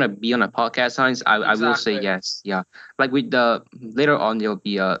art. They want to be on a podcast. Sometimes I will say Exactly. yes. Yeah, like with the later on there'll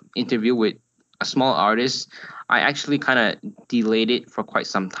be a interview with a small artist. I actually kind of delayed it for quite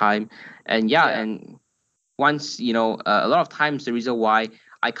some time, and yeah, Yeah. and once a lot of times the reason why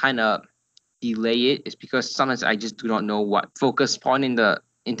I kind of delay it is because sometimes I just do not know what focus point in the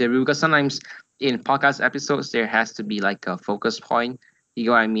interview. Because sometimes in podcast episodes there has to be like a focus point. You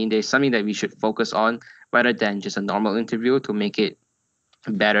know what I mean? There's something that we should focus on rather than just a normal interview to make it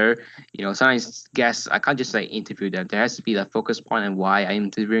better. Sometimes guests I can't just like interview them. There has to be the focus point and why I'm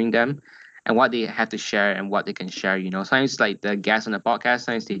interviewing them and what they have to share and what they can share. Sometimes like the guests on the podcast,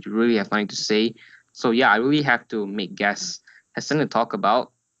 sometimes they really have nothing to say. So yeah, I really have to make guests have something to talk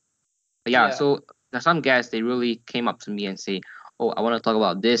about. Yeah, Yeah. so there's some guys they really came up to me and say, "Oh, I want to talk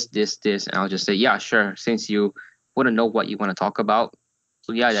about this," and I'll just say, "Yeah, sure." Since you want to know what you want to talk about,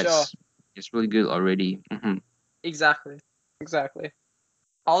 so yeah, Sure. it's really good already. Exactly. Exactly.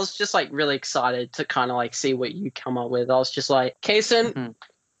 I was just like really excited to kind of like see what you come up with. I was just like, Kason, Hmm.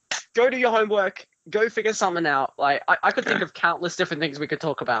 go do your homework, go figure something out. Like I could think of countless different things we could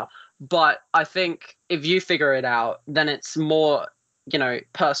talk about, but I think if you figure it out, then it's more,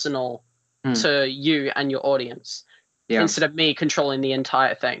 personal Hmm. to you and your audience Yeah, instead of me controlling the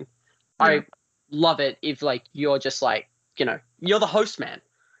entire thing. yeah. I love it if like you're just like, you're the host, man.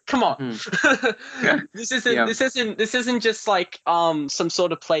 Come on. Hmm. this isn't Yeah. this isn't this isn't just like some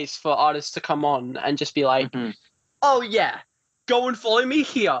sort of place for artists to come on and just be like, Hmm. oh yeah, go and follow me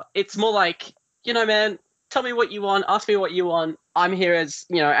here. It's more like, man, tell me what you want, ask me what you want. I'm here as,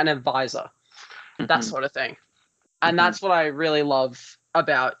 an advisor, that Hmm. sort of thing. And Hmm. that's what I really love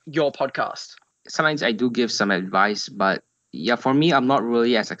about your podcast. Sometimes I do give some advice, but yeah, for me, I'm not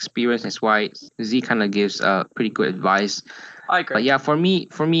really as experienced. That's why Z kind of gives pretty good advice. I But agree. yeah, for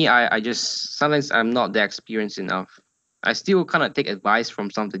me, I just sometimes I'm not that experienced enough. I still kind of take advice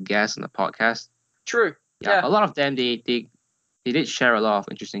from some of the guests on the podcast. True. Yeah, Yeah, a lot of them they did share a lot of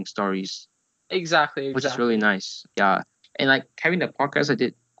interesting stories, exactly, which is really exactly. nice. Yeah, and like having the podcast, I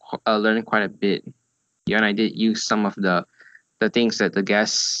did learn quite a bit. Yeah, and I did use some of the things that the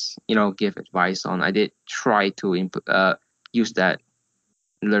guests give advice on. I did try to use that,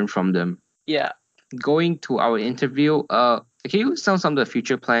 learn from them. Yeah. Going to our interview, can you list down some of the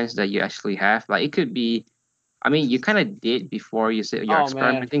future plans that you actually have? Like it could be, I mean, you kind of did before you said you're Oh man.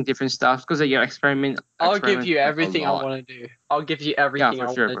 experimenting different stuff because you're I'll give experimenting you like a everything I lot. want to do. I'll give you Yeah, everything for I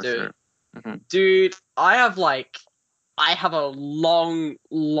want sure, to for do. sure. Hmm. Dude, I have a long,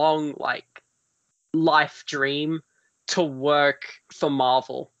 long like life dream to work for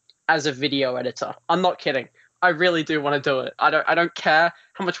Marvel as a video editor. I'm not kidding. I really do want to do it. I don't care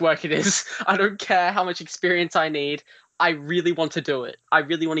how much work it is. I don't care how much experience I need. I really want to do it. I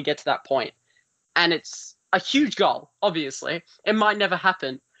really want to get to that point. And it's a huge goal, obviously. It might never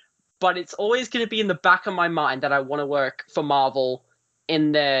happen, but it's always going to be in the back of my mind that I want to work for Marvel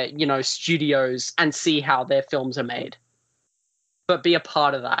in their, studios and see how their films are made, but be a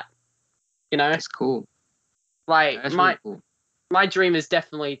part of that, you know? That's cool. Like That's really my cool. my dream is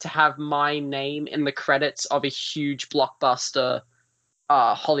definitely to have my name in the credits of a huge blockbuster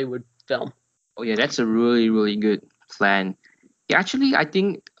Hollywood film. Oh yeah, that's a really good plan. Yeah, actually, I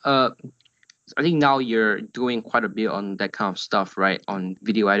think now you're doing quite a bit on that kind of stuff, right? On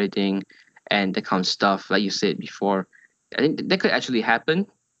video editing and that kind of stuff, like you said before. I think that could actually happen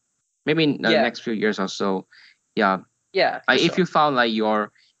maybe in the Yeah, next few years or so. Yeah, yeah, for like if sure. you found like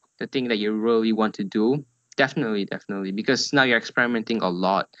the thing that you really want to do, definitely, because now you're experimenting a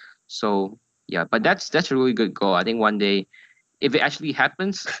lot. So yeah, but that's a really good goal. I think one day, if it actually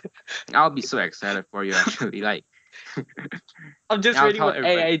happens, I'll be so excited for you. Actually, like I'm just I'll reading tell what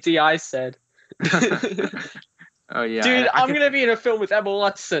everybody. AADI said. Oh yeah, Dude, and I I'm can. gonna be in a film with Emma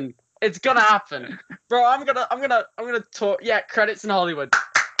Watson. It's gonna happen, bro. I'm gonna talk. Yeah, credits in Hollywood.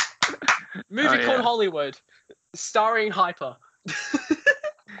 Oh Movie called yeah, Hollywood, starring Hyper.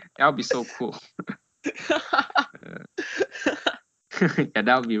 that'll be so cool. Yeah,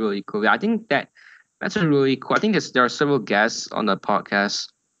 that would be really cool. Yeah, I think that's a really cool. I think there are several guests on the podcast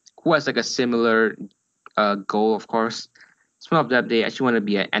who has like a similar goal, of course. some of them they actually want to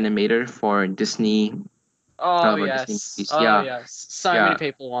be an animator for Disney, Oh for Disney yes. movies. Oh Yeah, yes. So many yeah,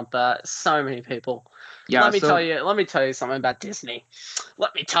 people want that. So many people. yeah. So Let me tell you something about Disney.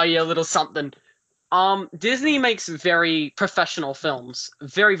 Let me tell you a little something. Disney makes very professional films.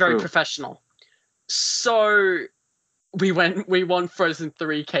 Very, very true. professional. So we won Frozen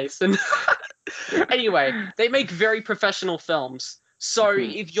 3 case and anyway, they make very professional films. So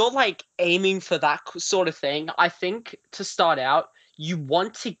Mhm. if you're like aiming for that sort of thing, I think to start out, you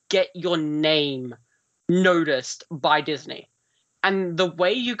want to get your name noticed by Disney. And the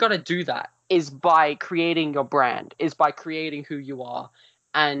way you got to do that is by creating your brand, is by creating who you are,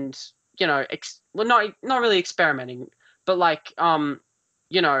 and well, not really experimenting, but like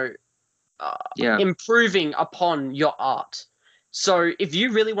you know, Yeah, improving upon your art. So if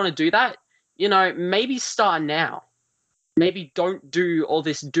you really want to do that, maybe start now. Maybe don't do all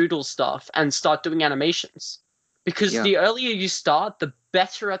this doodle stuff and start doing animations, because yeah, the earlier you start, the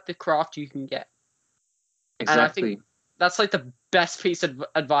better at the craft you can get. And I think exactly. that's like the best piece of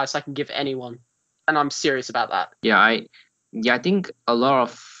advice I can give anyone. And I'm serious about that. Yeah, I think a lot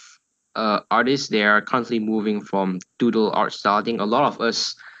of artists they are constantly moving from doodle art style. I think a lot of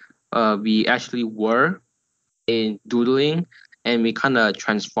us we actually were in doodling, and we kind of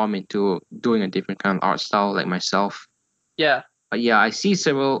transform into doing a different kind of art style, like myself. Yeah. But yeah, I see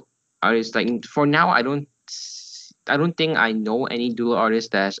several artists. Like for now, I don't think I know any doodle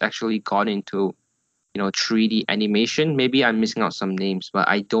artist that's actually got into 3D animation. Maybe I'm missing out some names, but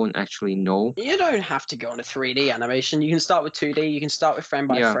I don't actually know. You don't have to go into 3D animation. You can start with 2D, you can start with frame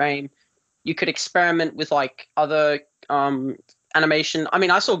by Yeah. frame. You could experiment with like other animation. I mean,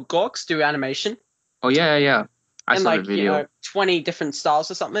 I saw Gorks do animation Oh yeah, yeah, yeah. I in saw the like, video. 20 different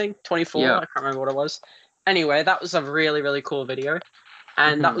styles or something. 24, I Yeah. can't remember what it was. Anyway, that was a really, really cool video.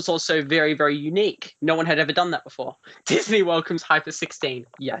 And that Hmm. was also very, very unique. No one had ever done that before. Disney welcomes Hyper 16.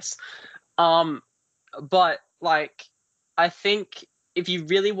 Yes. Um, but like, I think if you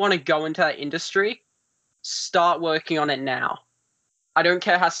really want to go into that industry, start working on it now. I don't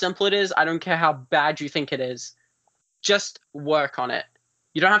care how simple it is. I don't care how bad you think it is. Just work on it.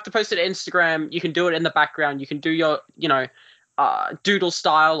 You don't have to post it to Instagram. You can do it in the background. You can do your, doodle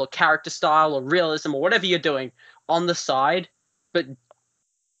style or character style or realism or whatever you're doing on the side, but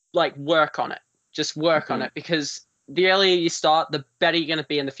like work on it. Just work on Hmm. it, because the earlier you start, the better you're going to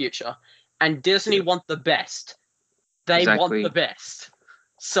be in the future. And Disney Yeah. want the best. They want the Exactly. best.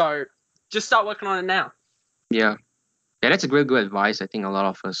 So just start working on it now. Yeah. Yeah, that's a great good advice. I think a lot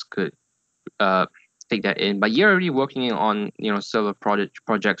of us could uh take that in. But you're already working on, several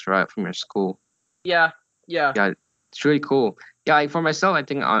projects, right, from your school. Yeah, yeah. Yeah, it's really cool. Yeah, like for myself, I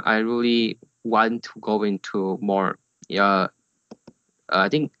think I really want to go into more, yeah, I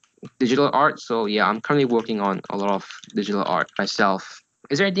think digital art. So yeah, I'm currently working on a lot of digital art myself.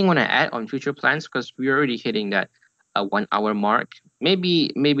 Is there anything you want to add on future plans? Because we're already hitting that 1 hour mark.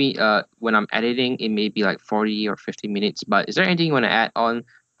 Maybe when I'm editing, it may be like 40 or 50 minutes. But is there anything you want to add on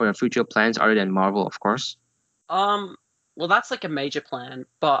for your future plans other than Marvel, of course? Um, well, that's like a major plan,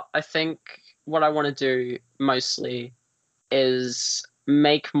 but I think what I want to do mostly is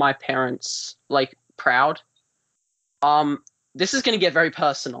make my parents like proud. Um, this is going to get very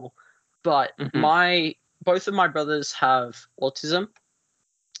personal, but Mm-hmm, my both of my brothers have autism,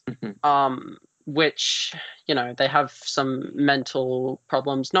 mm-hmm, which, they have some mental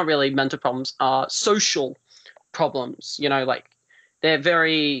problems, not really mental problems, social problems, like they're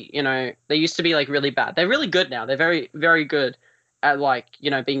very, they used to be like really bad. They're really good now. They're very, very good at like,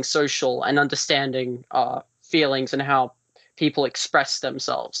 being social and understanding feelings and how people express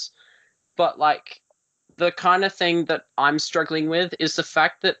themselves. But like the kind of thing that I'm struggling with is the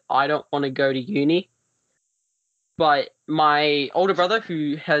fact that I don't want to go to uni. But my older brother,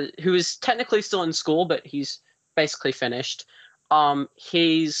 who is technically still in school, but he's basically finished,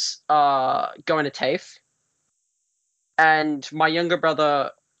 he's going to TAFE. And my younger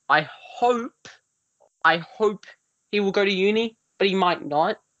brother, I hope, I hope he will go to uni, but he might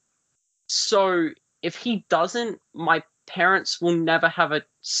not. So if he doesn't, my parents will never have a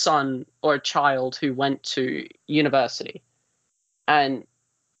son or a child who went to university. And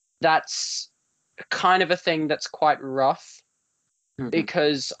that's kind of a thing that's quite rough, mm-hmm.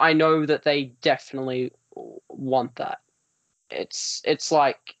 because I know that they definitely want that. It's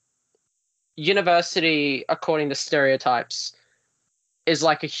like university, according to stereotypes, is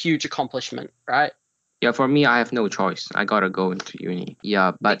like a huge accomplishment, right? Yeah, for me, I have no choice. I gotta go into uni.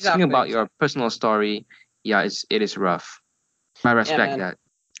 Yeah, but speaking Exactly, about your exactly. personal story, yeah, it is rough. I Yeah, respect man. that.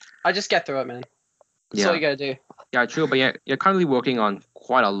 I just get through it, man. That's all Yeah. you gotta do. Yeah, true. But you're currently working on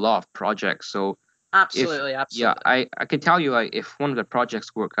quite a lot of projects. So If Absolutely, yeah, absolutely. I can tell you like if one of the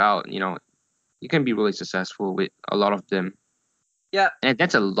projects work out, you can be really successful with a lot of them. Yeah, And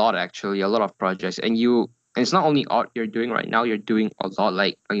that's a lot actually, a lot of projects. And it's not only art you're doing right now, you're doing a lot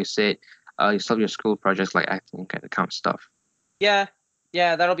like you said, you still have your school projects like acting kind of count stuff. yeah,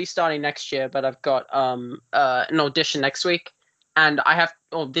 yeah. That'll be starting next year, but I've got an audition next week, and I have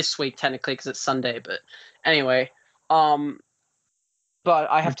well this week technically because it's Sunday. But anyway, um, but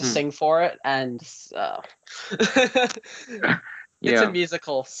I have to Hmm. sing for it, and it's a Yeah,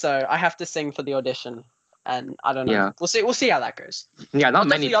 musical, so I have to sing for the audition, and I don't know. yeah, We'll see. We'll see how that goes. yeah. I'll Not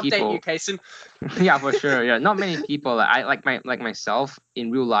many definitely update you, people. Kason. Yeah, for sure. Yeah, not many people. I like myself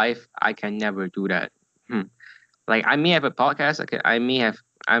in real life. I can never do that. Hmm. Like I may have a podcast. I may have.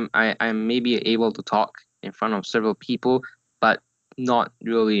 I may be able to talk in front of several people, but not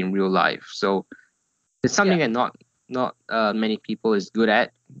really in real life. So it's Yeah, something that not many people is good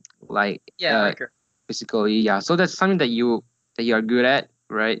at. Like yeah, I agree. physically, yeah. So that's something that you are good at,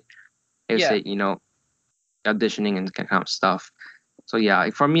 right? I would Yeah, say auditioning and that kind of stuff. So yeah,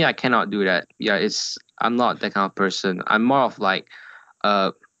 for me, I cannot do that. Yeah, I'm not that kind of person. I'm more of like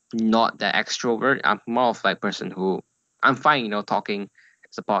uh not that extrovert. I'm more of like person who I'm fine, talking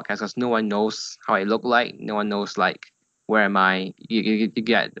as a podcast because no one knows how I look like. No one knows like where am I. You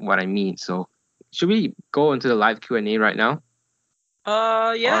get what I mean. So should we go into the live Q&A right now,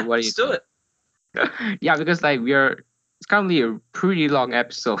 or yeah. what do you Let's do think? it, Yeah, because like it's currently a pretty long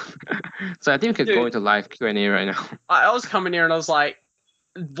episode, so I think we could go dude. into live Q&A right now. I was coming here and I was like,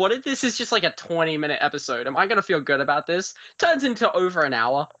 what if this is just like a 20-minute episode? Am I gonna feel good about this? Turns into over an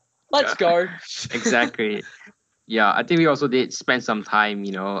hour. Let's go. Exactly. Yeah, I think we also did spend some time,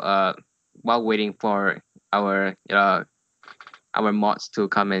 while waiting for our our mods to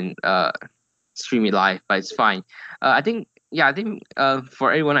come and stream it live, but it's fine. I think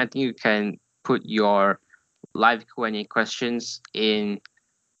for everyone, I think you can put your live Q&A questions in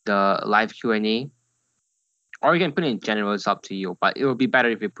the live Q&A, or you can put it in general. It's up to you, but it would be better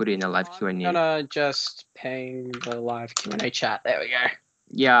if you put it in a live I'm Q&A. gonna just ping the live Q&A chat. There we go.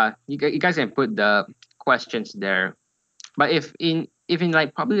 Yeah, you guys can put the questions there. But if in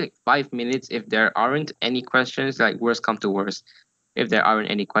like probably like 5 minutes, if there aren't any questions, like worst come to worst, if there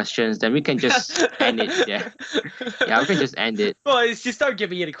aren't any questions, then we can just end it there. Yeah, we can just end it. Boys, just don't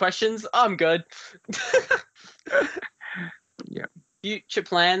give me any questions. I'm good. Yeah. Future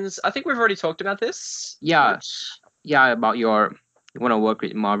plans. I think we've already talked about this Yeah, much. yeah, about you wanna work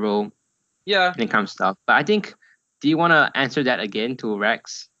with Marvel Yeah. and that kind of stuff. But I think do you wanna answer that again to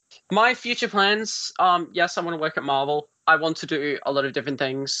Rex? My future plans, yes, I want to work at Marvel. I want to do a lot of different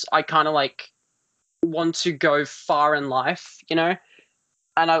things. I kind of like want to go far in life, and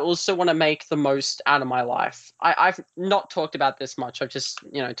I also want to make the most out of my life. I've not talked about this much. I've just,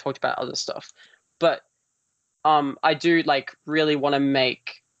 talked about other stuff. But I do like really want to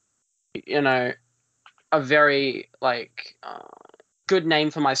make, you know, a very like good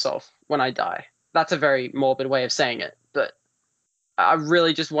name for myself when I die. That's a very morbid way of saying it, but I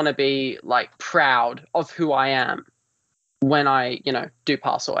really just want to be like proud of who I am when I, do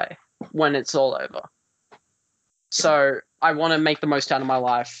pass away, when it's all over. So I want to make the most out of my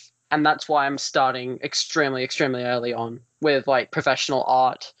life. And that's why I'm starting extremely, extremely early on with like professional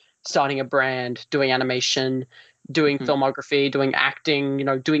art, starting a brand, doing animation, doing Mhm. filmography, doing acting,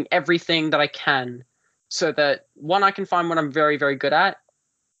 doing everything that I can so that one, I can find what I'm very, very good at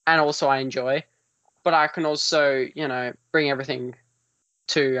and also I enjoy, but I can also, bring everything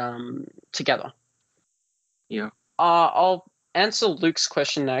to together. Yeah. I'll answer Luke's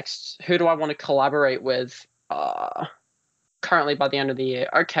question next. Who do I want to collaborate with? Currently by the end of the year.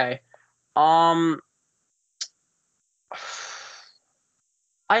 Okay. Um,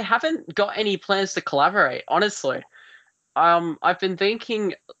 I haven't got any plans to collaborate, honestly. I've been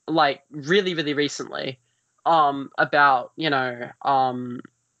thinking like really, really recently, about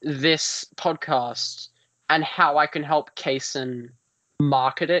this podcast and how I can help Kason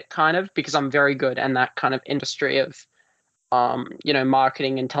market it, kind of, because I'm very good in that kind of industry of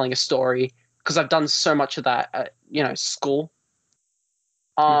marketing and telling a story because I've done so much of that at, school.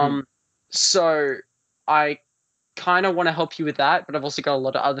 Hmm. Um, so I kind of want to help you with that, but I've also got a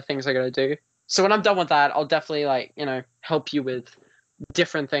lot of other things I got to do. So when I'm done with that, I'll definitely like, help you with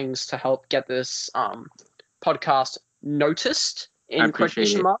different things to help get this podcast noticed I in appreciate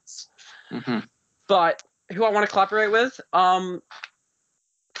quotation it. marks. Hmm. But who I want to collaborate with, my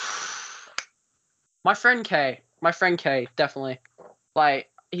friend K, definitely. Like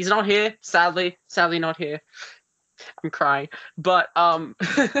he's not here, sadly not here. I'm crying, but Hmm.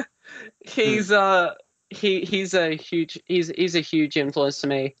 he's he's a huge influence to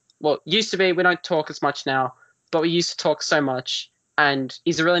me. well, used to be. We don't talk as much now, but we used to talk so much. And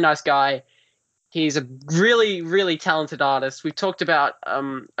he's a really nice guy. He's a really, really talented artist. We've talked about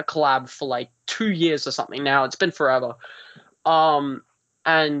a collab for like 2 years or something now. It's been forever.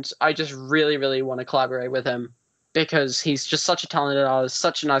 And I just really, really want to collaborate with him because he's just such a talented artist,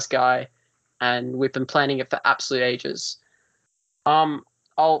 such a nice guy, and we've been planning it for absolute ages.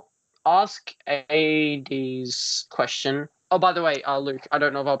 I'll ask AD's question. Oh, by the way, Luke, I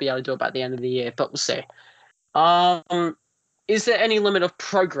don't know if I'll be able to do it by the end of the year, but we'll see. Is there any limit of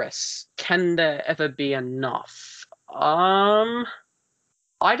progress? Can there ever be enough? I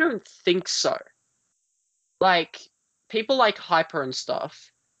don't think so. Like, people like Hyper and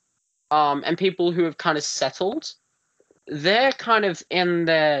stuff, and people who have kind of settled, they're kind of in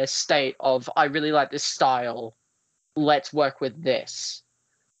their state of, I really like this style, let's work with this.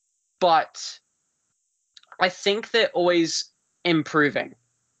 But I think they're always improving.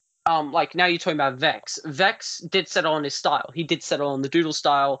 Like now you're talking about Vex. Vex did settle on his style. He did settle on the doodle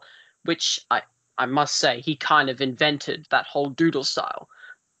style, which I must say he kind of invented that whole doodle style.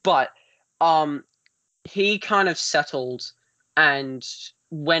 But he kind of settled and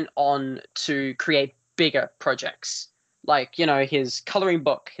went on to create bigger projects. Like, his coloring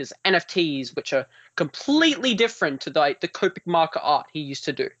book, his NFTs, which are completely different to the Copic marker art he used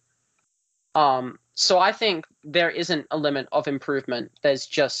to do. So I think there isn't a limit of improvement. There's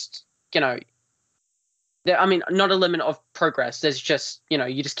just, not a limit of progress. There's just,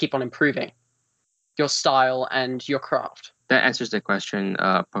 you just keep on improving your style and your craft. That answers the question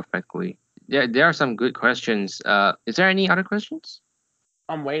perfectly. There are some good questions. Is there any other questions?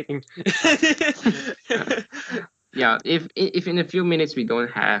 I'm waiting. Yeah, if in a few minutes we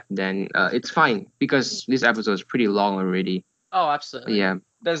don't have, then it's fine because this episode is pretty long already. Oh, absolutely. Yeah.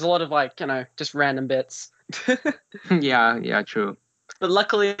 There's a lot of just random bits. Yeah, true. But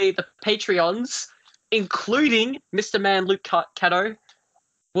luckily, the Patreons, including Mr. Man Luke Cato,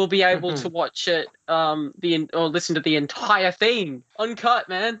 will be able to watch it, or listen to the entire thing uncut.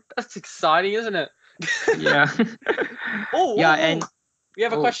 Man, that's exciting, isn't it? Yeah. And we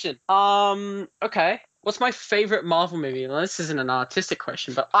have a question. Okay. What's my favorite Marvel movie? Well, this isn't an artistic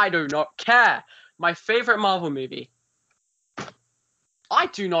question, but I do not care. My favorite Marvel movie. I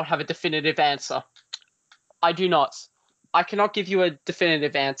do not have a definitive answer. I do not. I cannot give you a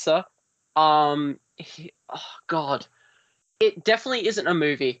definitive answer. Oh God. It definitely isn't a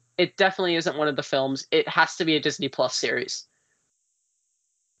movie. It definitely isn't one of the films. It has to be a Disney Plus series.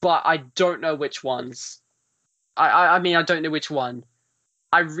 But I don't know which ones. I don't know which one.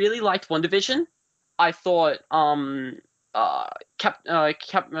 I really liked WandaVision. I thought what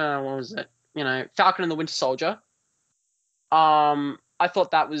was it? Falcon and the Winter Soldier. I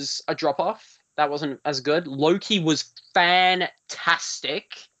thought that was a drop off. That wasn't as good. Loki was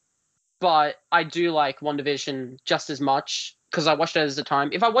fantastic, but I do like WandaVision just as much because I watched it at the time.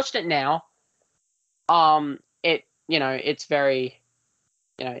 If I watched it now, it's very,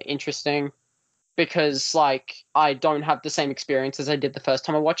 interesting because I don't have the same experience as I did the first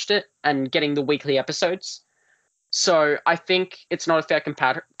time I watched it and getting the weekly episodes. So I think it's not a fair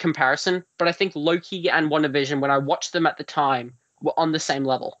comparison, but I think Loki and WandaVision, when I watched them at the time, were on the same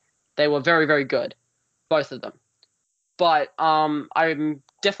level. They were very, very good, both of them. But I'm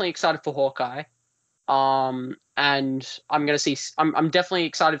definitely excited for Hawkeye. And I'm definitely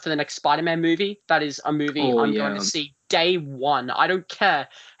excited for the next Spider-Man movie. That is a movie going to see day one. I don't care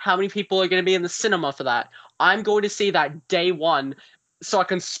how many people are going to be in the cinema for that. I'm going to see that day one so I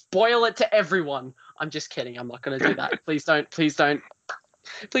can spoil it to everyone. I'm just kidding. I'm not going to do that. Please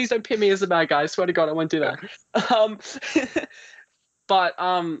don't pin me as a bad guy. I swear to God, I won't do that. But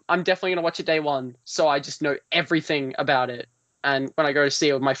I'm definitely going to watch it day one so I just know everything about it. And when I go to see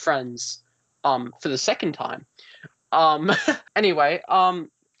it with my friends, for the second time. Anyway,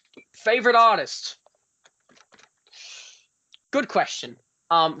 favorite artist. Good question.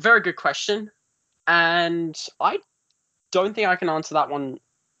 Very good question. And I don't think I can answer that one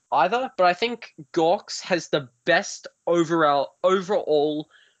either, but I think Gorks has the best overall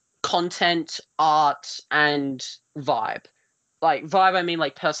content, art, and vibe. Like vibe, I mean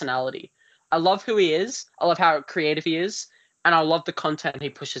like personality. I love who he is. I love how creative he is, and I love the content he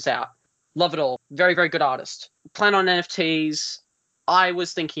pushes out. Love it all. Very, very good artist. Plan on NFTs. I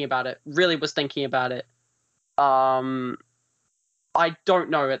was thinking about it. Really was thinking about it. I don't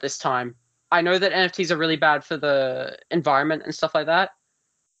know at this time. I know that NFTs are really bad for the environment and stuff like that,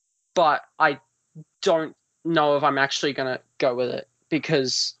 but I don't know if I'm actually going to go with it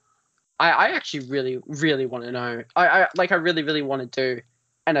because I actually really, really want to know. I really, really want to do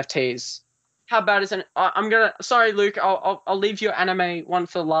NFTs. How bad is it? I'm gonna. Sorry, Luke. I'll leave your anime one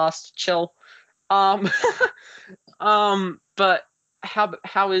for last. Chill. Um, but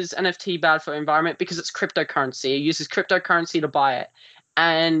how is NFT bad for the environment? Because it's cryptocurrency. It uses cryptocurrency to buy it,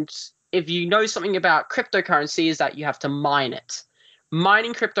 and if you know something about cryptocurrency, is that you have to mine it.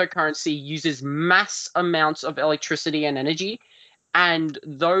 Mining cryptocurrency uses mass amounts of electricity and energy, and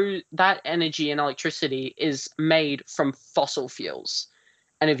though that energy and electricity is made from fossil fuels.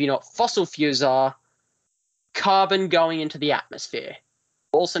 And if you know what fossil fuels are, carbon going into the atmosphere,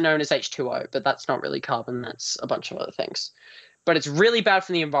 also known as H2O, but that's not really carbon, that's a bunch of other things. But it's really bad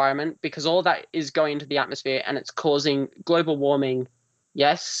for the environment because all that is going into the atmosphere and it's causing global warming.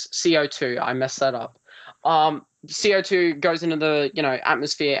 Yes, CO2, I messed that up. CO2 goes into the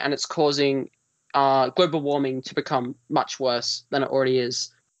atmosphere and it's causing global warming to become much worse than it already is.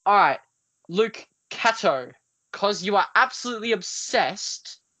 All right, Luke Cato, because you are absolutely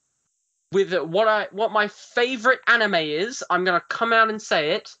obsessed with what my favorite anime is. I'm gonna come out and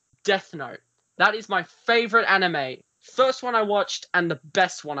say it. Death Note. That is my favorite anime. First one I watched and the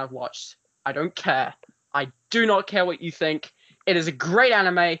best one I've watched. I don't care. I do not care what you think. It is a great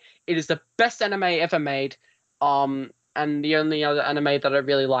anime. It is the best anime ever made. And the only other anime that I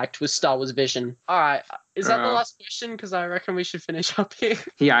really liked was Star Wars Vision. All right, is that the last question? Because I reckon we should finish up here.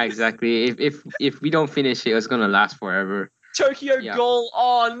 Yeah, exactly. If we don't finish it, it's gonna last forever. Tokyo Ghoul.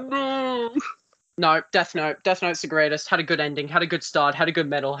 Oh no. No, Death Note. Death Note's the greatest. Had a good ending, had a good start, had a good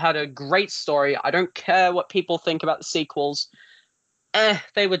middle, had a great story. I don't care what people think about the sequels.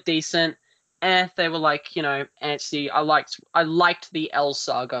 They were decent. They were antsy. I liked the L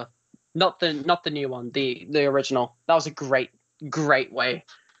saga. Not the new one, the original. That was a great way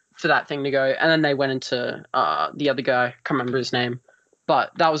for that thing to go. And then they went into the other guy, can't remember his name.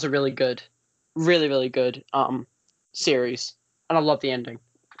 But that was a really good, really good series. And I love the ending.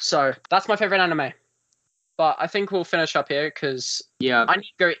 So that's my favorite anime. But I think we'll finish up here because I need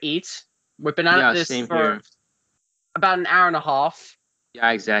to go eat. We've been at this for about an hour and a half. Yeah,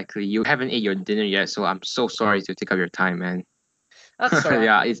 exactly. You haven't ate your dinner yet, so I'm so sorry to take up your time, man. That's all right.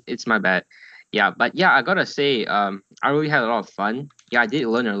 Yeah, it's my bad. Yeah, but yeah, I gotta say, I really had a lot of fun. Yeah, I did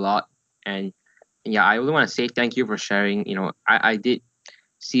learn a lot, and yeah, I really want to say thank you for sharing. I did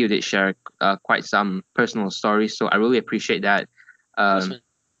see you did share quite some personal stories, so I really appreciate that.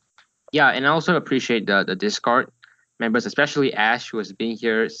 Yeah, and I also appreciate the Discord members, especially Ash, who has been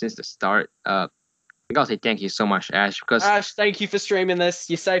here since the start. I gotta say thank you so much, Ash, because Ash, thank you for streaming this.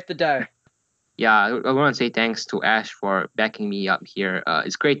 You saved the day. Yeah, I want to say thanks to Ash for backing me up here.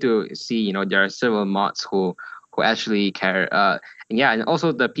 It's great to see, there are several mods who actually care. And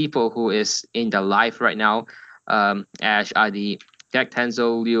also the people who is in the live right now. Ash, Adi, Jack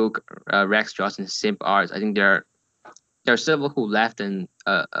Tenzo, Luke, Rex, Joss, and Simp Arts. I think there are several who left and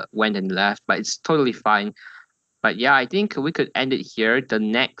went and left, but it's totally fine. But yeah, I think we could end it here. The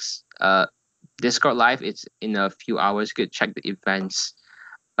next Discord live, it's in a few hours. You could check the events.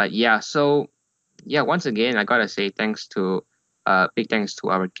 But yeah, so yeah, once again, I gotta say big thanks to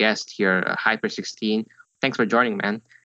our guest here, Hyper16. Thanks for joining, man.